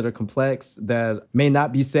out there that are complex, that may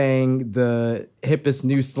not be saying the hippest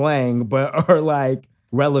new slang, but are like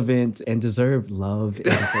relevant and deserve love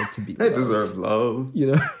and deserve to be They loved. deserve love.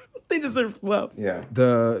 You know? They deserve love. Yeah.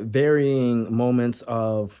 The varying moments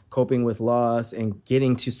of coping with loss and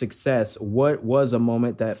getting to success. What was a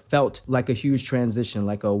moment that felt like a huge transition,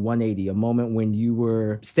 like a 180, a moment when you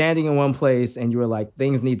were standing in one place and you were like,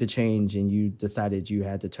 things need to change, and you decided you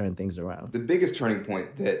had to turn things around? The biggest turning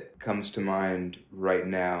point that comes to mind right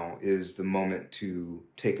now is the moment to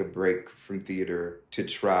take a break from theater to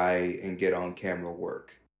try and get on camera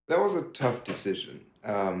work. That was a tough decision.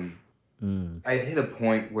 I hit a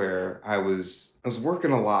point where I was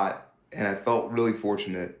working a lot, and I felt really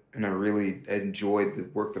fortunate, and I really enjoyed the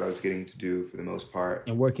work that I was getting to do for the most part.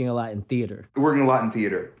 And working a lot in theater. Working a lot in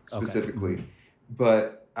theater, specifically. Okay.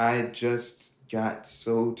 But I just got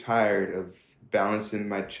so tired of balancing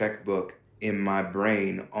my checkbook in my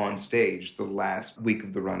brain on stage the last week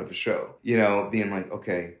of the run of a show. You know, being like,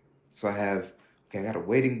 okay, so I got a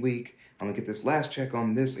waiting week. I'm gonna get this last check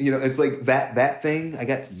on this. You know, it's like that thing. I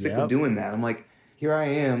got sick of doing that. I'm like, here I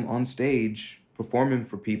am on stage performing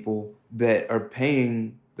for people that are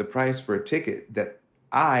paying the price for a ticket that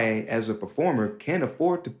I, as a performer, can't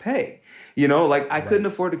afford to pay. You know, like I couldn't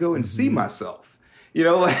afford to go and see myself. You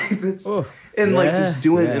know, like that's like just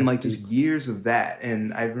doing and like just years of that.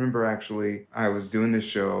 And I remember actually I was doing this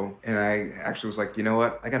show, and I actually was like, you know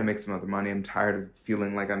what? I got to make some other money. I'm tired of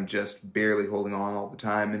feeling like I'm just barely holding on all the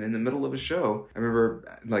time. And in the middle of a show, I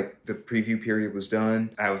remember like the preview period was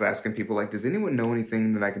done. I was asking people like, does anyone know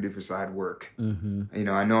anything that I can do for side work? You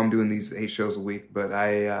know I'm doing these 8 shows a week, but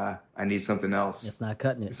I need something else. It's not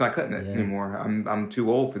cutting it. It's not cutting it anymore. I'm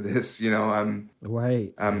too old for this. You know,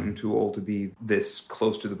 I'm too old to be this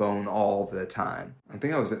close to the bone all the time. I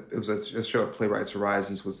think it was a show at Playwrights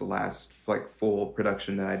Horizons was the last like full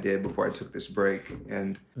production that I did before I took this break,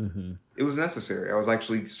 and it was necessary. I was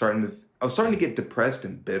actually starting to get depressed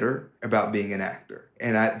and bitter about being an actor,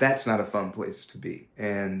 and that's not a fun place to be.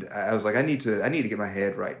 And I was like, I need to get my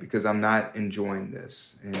head right, because I'm not enjoying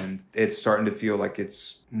this, and it's starting to feel like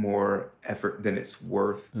it's more effort than it's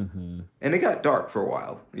worth. And it got dark for a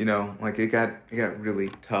while, you know, like it got really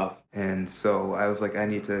tough, and so I was like, I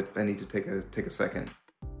need to take a second.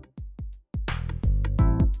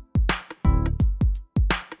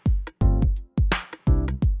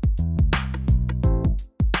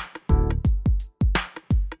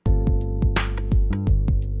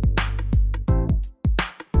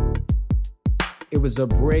 was a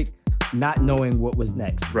break, not knowing what was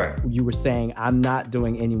next. Right. You were saying, I'm not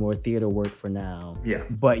doing any more theater work for now. Yeah.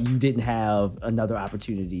 But you didn't have another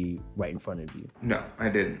opportunity right in front of you. No, I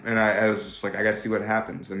didn't. And I was just like, I got to see what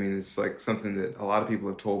happens. I mean, it's like something that a lot of people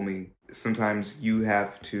have told me. Sometimes you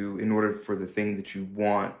have to, in order for the thing that you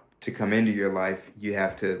want to come into your life, you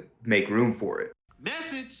have to make room for it.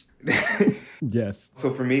 Message. Yes.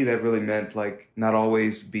 So for me, that really meant like not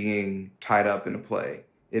always being tied up in a play.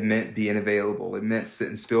 It meant being available. It meant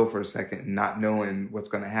sitting still for a second and not knowing what's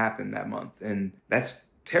going to happen that month. And that's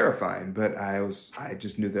terrifying, but I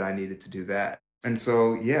just knew that I needed to do that. And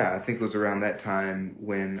so, yeah, I think it was around that time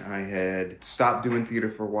when I had stopped doing theater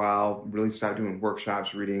for a while, really stopped doing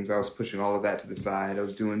workshops, readings. I was pushing all of that to the side. I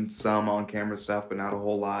was doing some on-camera stuff, but not a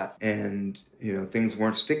whole lot. And, things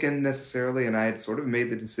weren't sticking necessarily. And I had sort of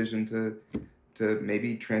made the decision to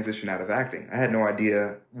maybe transition out of acting. I had no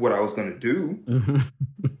idea what I was going to do,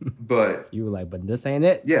 but... You were like, but this ain't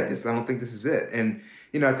it? Yeah, I don't think this is it. And,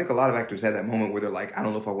 I think a lot of actors have that moment where they're like, I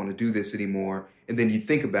don't know if I want to do this anymore. And then you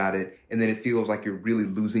think about it, and then it feels like you're really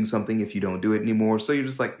losing something if you don't do it anymore. So you're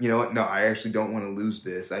just like, you know what? No, I actually don't want to lose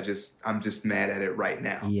this. I'm just mad at it right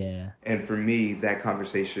now. Yeah. And for me, that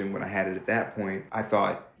conversation, when I had it at that point, I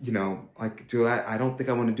thought, dude, I don't think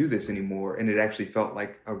I want to do this anymore. And it actually felt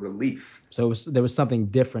like a relief. So there was something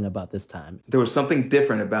different about this time. There was something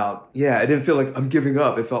different about, I didn't feel like I'm giving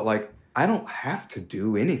up. It felt like, I don't have to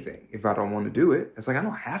do anything if I don't want to do it. It's like, I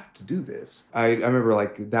don't have to do this. I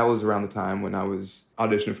remember that was around the time when I was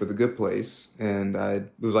auditioning for The Good Place. And I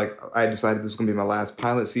decided this is going to be my last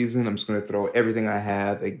pilot season. I'm just going to throw everything I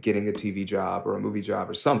have at getting a TV job or a movie job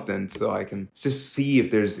or something so I can just see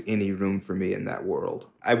if there's any room for me in that world.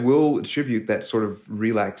 I will attribute that sort of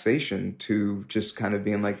relaxation to just kind of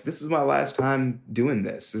being like, this is my last time doing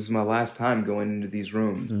this. This is my last time going into these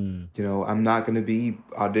rooms. I'm not going to be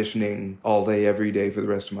auditioning all day, every day for the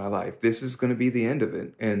rest of my life. This is going to be the end of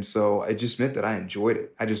it. And so it just meant that I enjoyed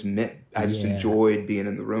it. I just enjoyed being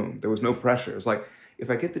in the room. There was no pressure. It's like, if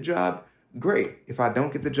I get the job, great. If I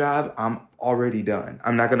don't get the job, I'm already done.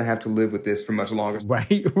 I'm not going to have to live with this for much longer. Right.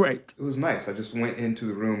 It was nice. I just went into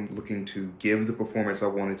the room looking to give the performance I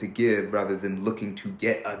wanted to give rather than looking to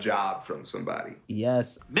get a job from somebody.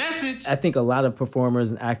 Yes. Message. I think a lot of performers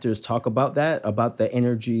and actors talk about that, about the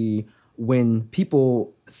energy when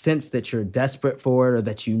people sense that you're desperate for it or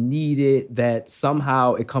that you need it, that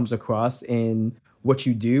somehow it comes across in what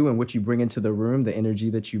you do and what you bring into the room, the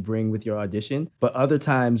energy that you bring with your audition. But other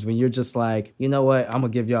times when you're just like, you know what, I'm gonna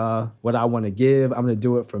give y'all what I want to give. I'm gonna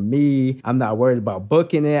do it for me. I'm not worried about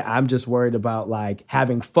booking it. I'm just worried about like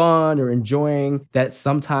having fun or enjoying that.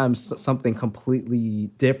 Sometimes something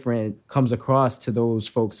completely different comes across to those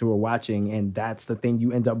folks who are watching. And that's the thing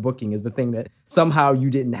you end up booking, is the thing that somehow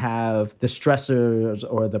you didn't have the stressors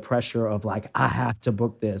or the pressure of like, I have to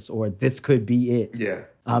book this or this could be it. Yeah.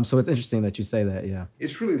 So it's interesting that you say that, yeah.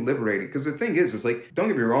 It's really liberating because the thing is, it's like, don't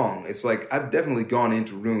get me wrong. It's like, I've definitely gone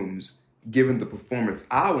into rooms, given the performance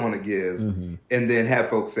I want to give, and then have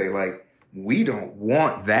folks say like, we don't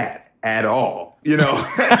want that at all.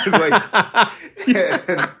 Like,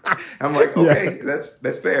 I'm like, okay,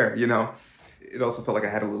 that's fair, It also felt like I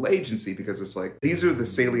had a little agency because it's like, these are the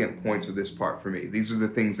salient points of this part for me. These are the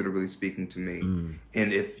things that are really speaking to me.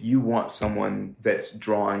 And if you want someone that's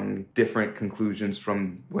drawing different conclusions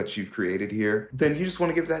from what you've created here, then you just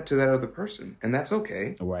want to give that to that other person. And that's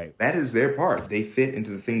okay. Right. That is their part. They fit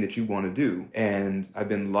into the thing that you want to do. And I've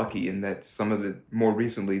been lucky in that more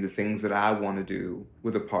recently, the things that I want to do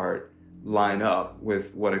with a part line up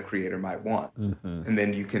with what a creator might want. And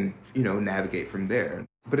then you can, navigate from there.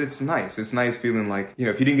 But it's nice. It's nice feeling like,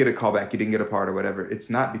 if you didn't get a call back, you didn't get a part or whatever, it's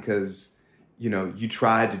not because, you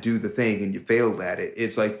tried to do the thing and you failed at it.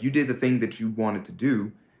 It's like you did the thing that you wanted to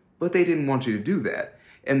do, but they didn't want you to do that.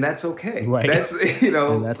 And that's okay. Right. That's, that's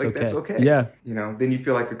okay. That's okay. Yeah. Then you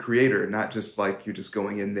feel like a creator, not just like you're just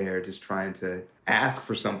going in there, just trying to ask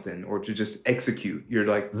for something or to just execute. You're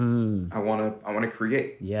like, I want to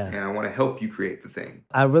create. Yeah. And I want to help you create the thing.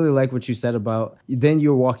 I really like what you said about then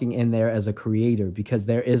you're walking in there as a creator, because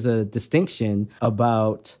there is a distinction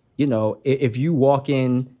about, if you walk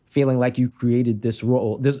in feeling like you created this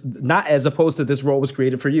role, this not as opposed to this role was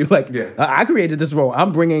created for you. Like, I created this role.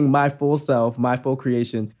 I'm bringing my full self, my full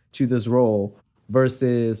creation to this role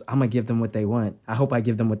versus I'm going to give them what they want. I hope I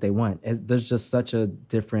give them what they want. There's just such a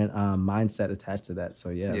different mindset attached to that. So,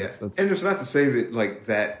 yeah. And it's not to say that, like,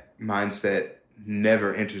 that mindset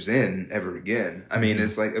never enters in ever again. I mean,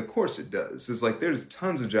 it's like, of course it does. It's like there's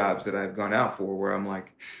tons of jobs that I've gone out for where I'm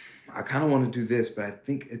like, I kind of want to do this, but I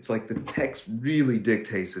think it's like the text really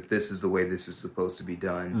dictates that this is the way this is supposed to be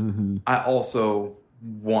done. I also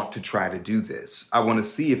want to try to do this. I want to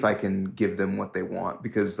see if I can give them what they want,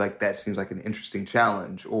 because like that seems like an interesting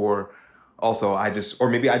challenge. Or also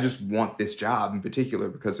maybe I just want this job in particular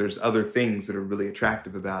because there's other things that are really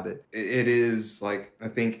attractive about it. It is like, I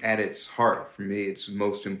think at its heart for me, it's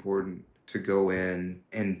most important to go in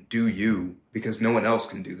and do you, because no one else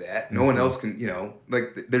can do that. No one else can,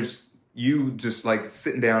 like there's, you just like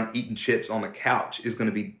sitting down eating chips on the couch is going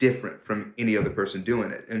to be different from any other person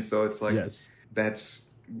doing it. And so it's like, that's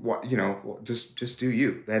what, just do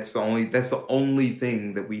you. That's the only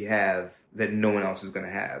thing that we have that no one else is going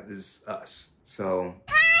to have is us. So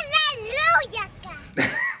Hallelujah,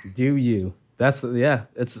 God. Do you. That's,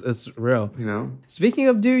 it's real. Speaking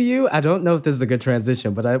of do you, I don't know if this is a good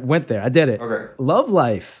transition, but I went there. I did it. Okay. Love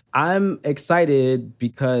Life. I'm excited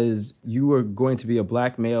because you are going to be a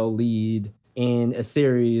black male lead in a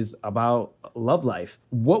series about love life.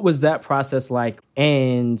 What was that process like?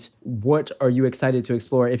 And what are you excited to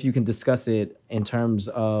explore, if you can discuss it, in terms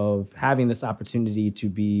of having this opportunity to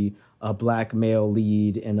be a black male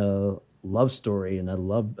lead in a love story and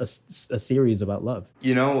a series about love?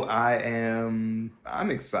 I'm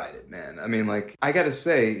excited, man. I mean, like, I gotta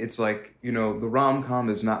say, it's like, the rom-com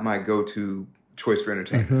is not my go-to choice for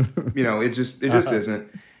entertainment. It just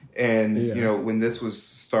isn't. And, when this was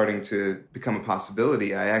starting to become a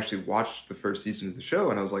possibility, I actually watched the first season of the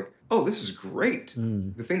show and I was like, oh, this is great.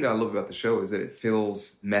 The thing that I love about the show is that it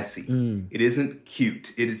feels messy. It isn't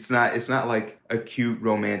cute. It's not like a cute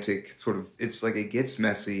romantic sort of, it's like it gets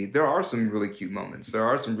messy. There are some really cute moments. There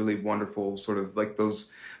are some really wonderful sort of like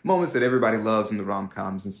those moments that everybody loves in the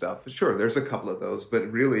rom-coms and stuff. Sure, there's a couple of those, but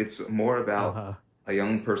really it's more about a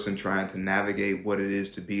young person trying to navigate what it is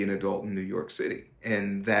to be an adult in New York City.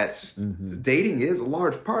 And that's, dating is a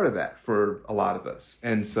large part of that for a lot of us.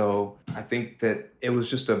 And so I think that it was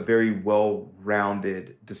just a very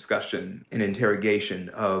well-rounded discussion and interrogation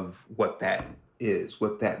of what that is,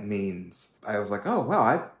 what that means. I was like, oh, wow,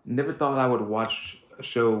 I never thought I would watch a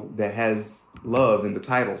show that has love in the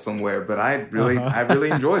title somewhere, but I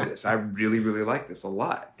really enjoyed this. I really, really like this a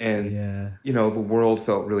lot. And, the world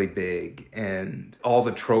felt really big and all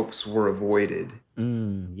the tropes were avoided.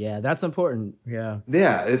 That's important. Yeah,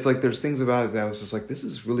 it's like there's things about it that I was just like, this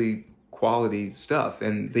is really quality stuff.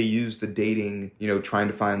 And they use the dating, trying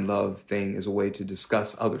to find love thing as a way to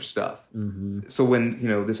discuss other stuff. So when,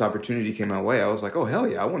 this opportunity came my way, I was like, oh, hell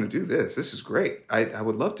yeah, I want to do this. This is great. I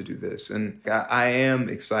would love to do this. And I am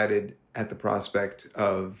excited at the prospect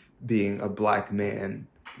of being a black man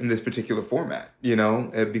in this particular format,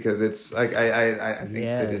 because it's like, I think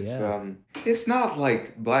that it's not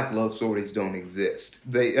like black love stories don't exist.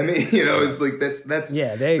 It's like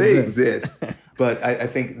they exist. But I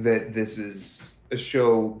think that this is a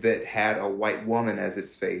show that had a white woman as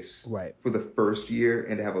its face for the first year,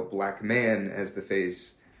 and to have a black man as the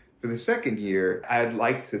face for the second year. I'd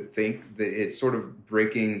like to think that it's sort of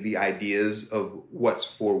breaking the ideas of what's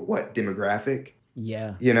for what demographic.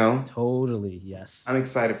 Yeah. Totally, yes. I'm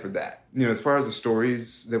excited for that. As far as the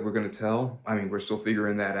stories that we're going to tell, I mean, we're still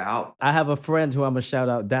figuring that out. I have a friend who I'm going to shout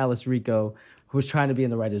out, Dallas Rico, who was trying to be in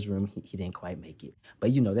the writer's room. He didn't quite make it.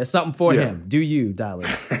 But, there's something for him. Do you, Dallas.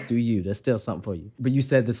 Do you. There's still something for you. But you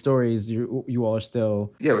said the stories, you all are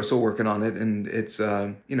still... Yeah, we're still working on it. And it's, it's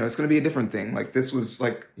going to be a different thing. Like, this was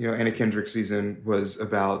like, Anna Kendrick's season was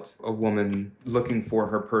about a woman looking for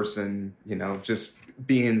her person, just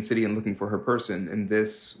being in the city and looking for her person. And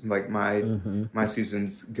this, like my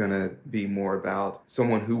season's gonna be more about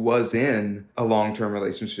someone who was in a long-term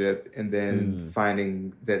relationship and then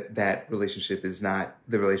finding that relationship is not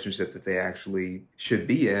the relationship that they actually should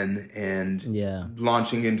be in, and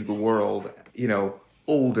launching into the world,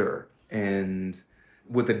 older and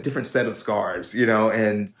with a different set of scars,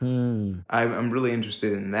 and I'm really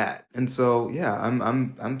interested in that. And so,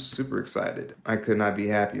 I'm super excited. I could not be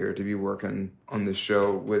happier to be working on this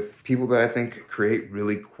show with people that I think create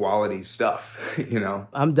really quality stuff,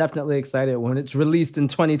 I'm definitely excited. When it's released in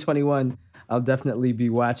 2021, I'll definitely be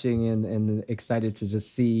watching and excited to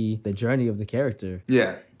just see the journey of the character.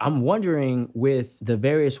 Yeah. I'm wondering, with the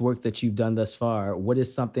various work that you've done thus far, what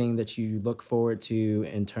is something that you look forward to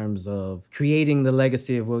in terms of creating the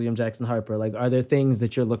legacy of William Jackson Harper? Like, are there things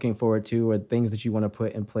that you're looking forward to or things that you want to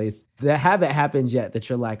put in place that haven't happened yet, that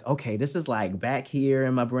you're like, okay, this is like back here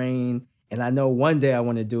in my brain, and I know one day I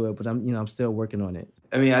want to do it, but I'm still working on it?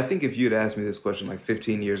 I mean, I think if you'd asked me this question like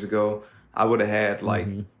 15 years ago, I would have had like,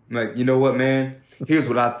 you know what, man? Here's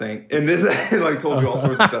what I think. And this, like, told you all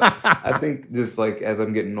sorts of stuff. I think just like as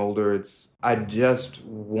I'm getting older, I just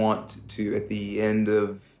want to, at the end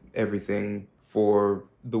of everything, for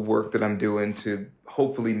the work that I'm doing to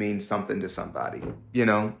hopefully mean something to somebody, you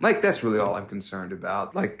know? Like, that's really all I'm concerned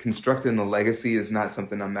about. Like, constructing a legacy is not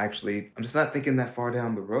something I'm just not thinking that far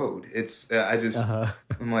down the road. It's,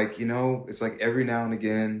 I'm like, you know, it's like every now and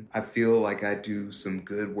again, I feel like I do some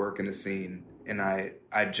good work in a scene, and I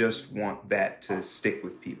just want that to stick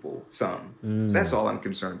with people some. That's all I'm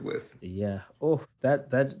concerned with. Yeah. Oh,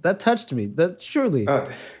 that touched me. That surely.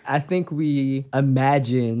 I think we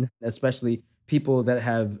imagine, especially people that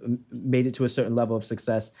have made it to a certain level of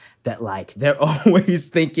success, that like they're always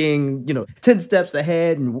thinking, 10 steps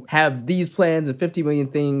ahead and have these plans and 50 million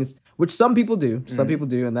things, which some people do. Some people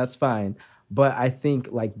do, and that's fine. But I think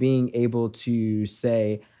like being able to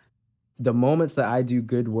say, the moments that I do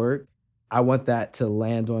good work, I want that to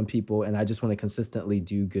land on people, and I just want to consistently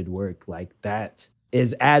do good work. Like, that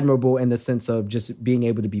is admirable in the sense of just being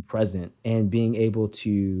able to be present and being able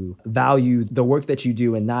to value the work that you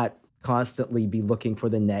do and not constantly be looking for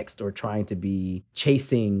the next or trying to be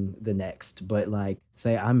chasing the next, but like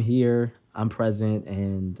say, I'm here, I'm present,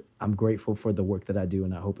 and I'm grateful for the work that I do,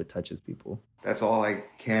 and I hope it touches people. That's all I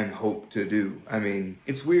can hope to do. I mean,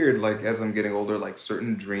 it's weird, like, as I'm getting older, like,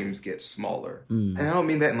 certain dreams get smaller. And I don't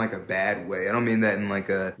mean that in, like, a bad way. I don't mean that in, like,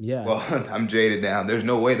 well, I'm jaded now. There's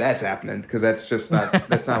no way that's happening, because that's just not,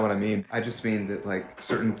 that's not what I mean. I just mean that, like,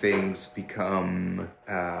 certain things become,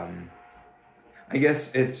 I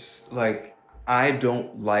guess it's, like, I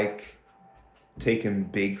don't like taking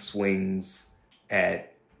big swings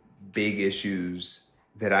at big issues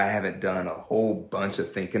that I haven't done a whole bunch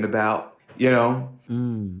of thinking about, you know?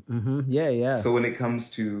 Yeah. So when it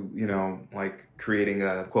comes to, like creating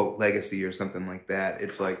a quote legacy or something like that,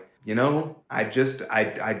 it's like, I don't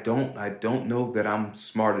know that I'm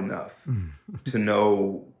smart enough to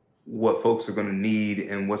know what folks are going to need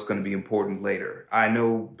and what's going to be important later. I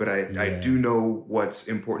know, but I do know what's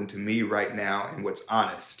important to me right now and what's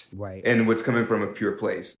honest. Right. And what's coming from a pure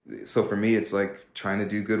place. So for me, it's like trying to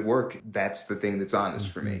do good work. That's the thing that's honest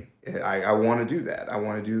for me. I want to do that. I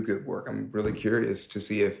want to do good work. I'm really curious to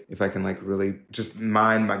see if I can like really just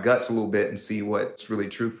mind my guts a little bit and see what's really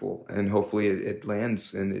truthful. And hopefully it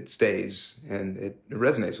lands and it stays and it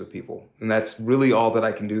resonates with people. And that's really all that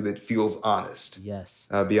I can do that feels honest. Yes.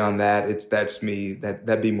 Beyond that, that's me.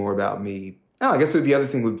 That'd be more about me. Oh, I guess the other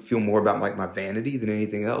thing would feel more about like my vanity than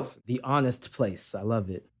anything else. The honest place. I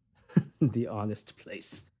love it. The honest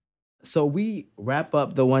place. So we wrap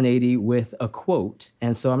up the 180 with a quote.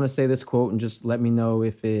 And so I'm going to say this quote and just let me know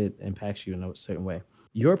if it impacts you in a certain way.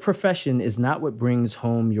 Your profession is not what brings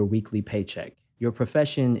home your weekly paycheck. Your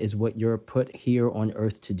profession is what you're put here on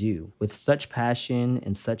earth to do with such passion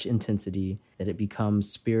and such intensity that it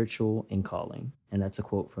becomes spiritual and calling. And that's a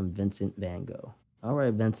quote from Vincent Van Gogh. All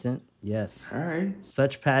right, Vincent. Yes. All right.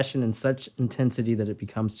 Such passion and such intensity that it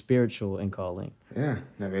becomes spiritual and calling. Yeah.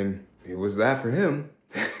 I mean, it was that for him.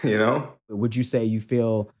 Would you say you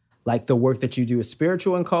feel like the work that you do is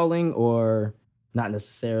spiritual and calling, or not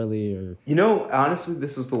necessarily? Or honestly,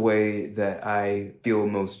 this is the way that I feel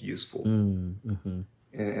most useful, and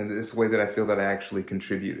this is the way that I feel that I actually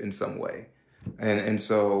contribute in some way, and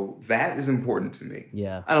so that is important to me.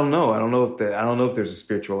 Yeah, I don't know if there's a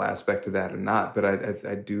spiritual aspect to that or not, but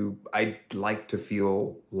I like to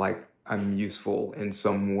feel like I'm useful in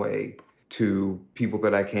some way to people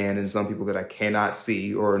that I can and some people that I cannot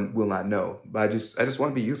see or will not know. But I just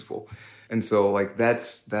want to be useful. And so like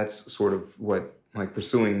that's sort of what like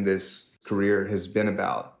pursuing this career has been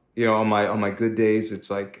about. On my good days, it's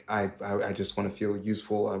like I just want to feel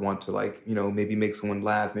useful. I want to like, maybe make someone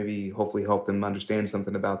laugh, maybe hopefully help them understand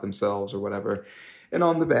something about themselves or whatever. And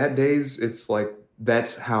on the bad days, it's like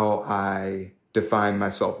that's how I define my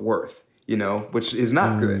self-worth. Which is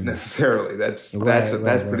not good necessarily. That's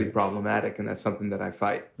pretty problematic, and that's something that I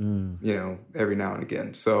fight, every now and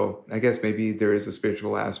again. So I guess maybe there is a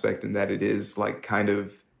spiritual aspect in that it is like kind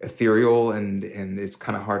of ethereal and it's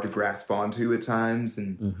kind of hard to grasp onto at times,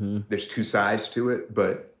 and there's two sides to it.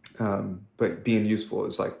 But being useful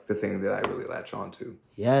is like the thing that I really latch on to.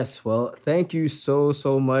 Yes, well, thank you so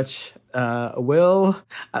much,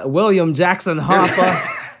 William Jackson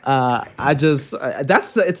Harper.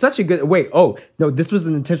 It's such a good, wait, oh, no, this was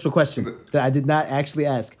an intentional question that I did not actually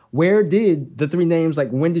ask. Where did the three names, like,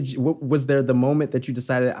 was there the moment that you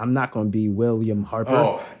decided I'm not going to be William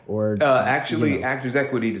Harper? Actually, Actors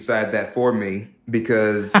Equity decided that for me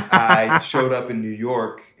because I showed up in New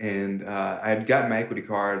York and I had gotten my equity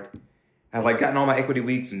card. I had like gotten all my equity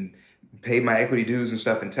weeks and paid my equity dues and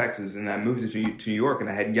stuff in Texas. And I moved to New York and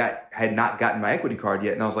I had not gotten my equity card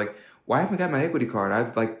yet. And I was like, "Why haven't I got my equity card?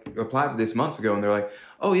 I've like applied for this months ago." And they're like,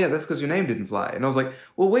 "Oh yeah, that's because your name didn't fly." And I was like,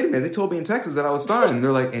 "Well, wait a minute. They told me in Texas that I was fine." And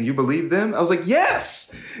they're like, "And you believe them?" I was like,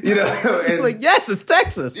 "Yes." And, like, yes, it's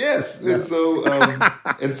Texas. Yes. And so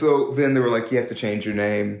then they were like, "You have to change your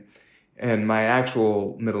name." And my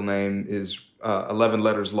actual middle name is 11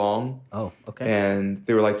 letters long. Oh, okay. And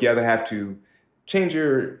they were like, "You either have to change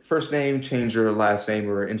your first name, change your last name,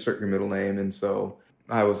 or insert your middle name." And so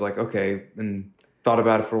I was like, okay, and thought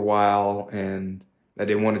about it for a while. And I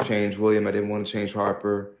didn't want to change William. I didn't want to change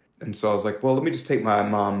Harper. And so I was like, well, let me just take my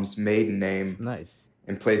mom's maiden name. Nice.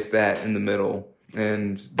 And place that in the middle.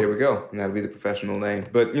 And there we go. And that'll be the professional name.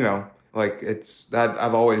 But, like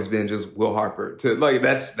I've always been just Will Harper. No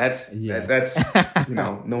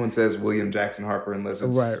one says William Jackson Harper unless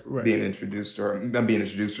it's right. being introduced or I'm being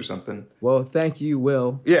introduced or something. Well, thank you,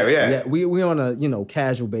 Will. Yeah. We on a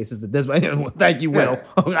casual basis at this point. Thank you, Will.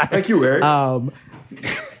 Yeah. Thank you, Eric.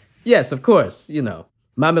 Yes, of course.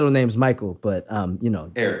 My middle name's Michael, but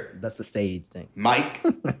Eric. That's the stage thing. Mike.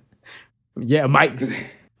 Yeah, Mike.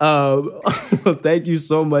 Thank you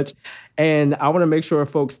so much. And I want to make sure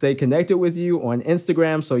folks stay connected with you on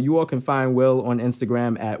Instagram. So you all can find Will on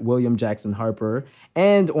Instagram at William Jackson Harper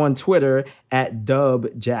and on Twitter at Dub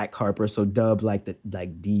Jack Harper. So Dub like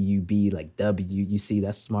D-U-B, like W. You see,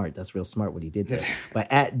 that's smart. That's real smart what he did there.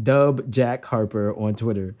 But at Dub Jack Harper on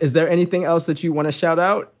Twitter. Is there anything else that you want to shout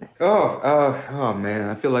out? Oh man,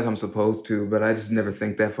 I feel like I'm supposed to, but I just never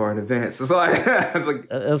think that far in advance. So I was like,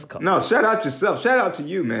 that's cool. No, shout out yourself. Shout out to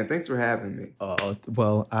you, man. Thanks for having me.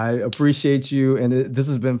 Well, I appreciate you, and this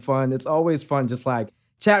has been fun. It's always fun just like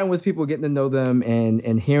chatting with people, getting to know them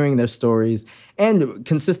and hearing their stories and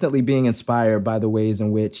consistently being inspired by the ways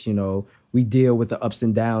in which, we deal with the ups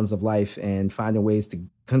and downs of life and finding ways to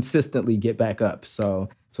consistently get back up. So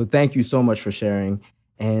thank you so much for sharing.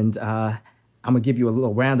 And I'm going to give you a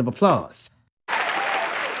little round of applause.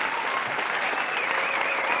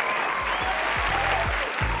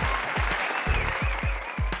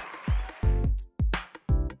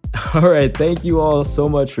 All right, thank you all so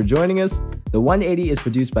much for joining us. The 180 is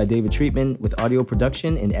produced by David Treatman with audio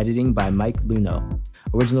production and editing by Mike Luno.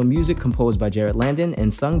 Original music composed by Jarrett Landon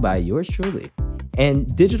and sung by yours truly.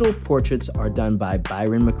 And digital portraits are done by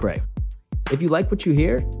Byron McRae. If you like what you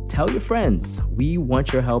hear, tell your friends. We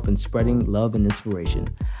want your help in spreading love and inspiration.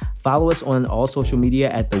 Follow us on all social media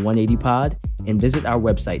at The 180 Pod and visit our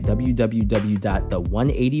website,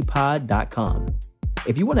 www.the180pod.com.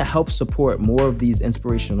 If you want to help support more of these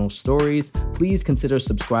inspirational stories, please consider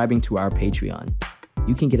subscribing to our Patreon.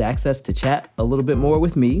 You can get access to chat a little bit more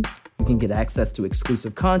with me. You can get access to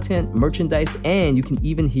exclusive content, merchandise, and you can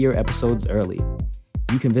even hear episodes early.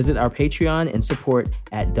 You can visit our Patreon and support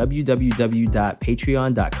at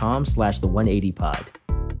www.patreon.com/the180pod.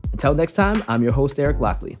 Until next time, I'm your host, Eric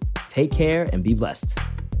Lockley. Take care and be blessed.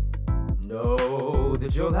 Know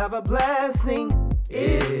that you'll have a blessing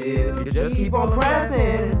if you just keep on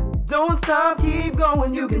pressing. Don't stop, keep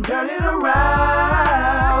going, you can turn it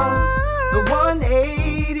around. The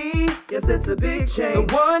 180, yes, it's a big change.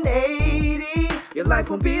 The 180, your life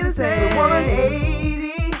won't be the same. The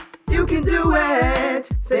 180, you can do it.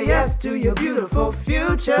 Say yes to your beautiful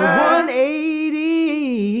future. The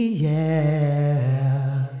 180, yeah.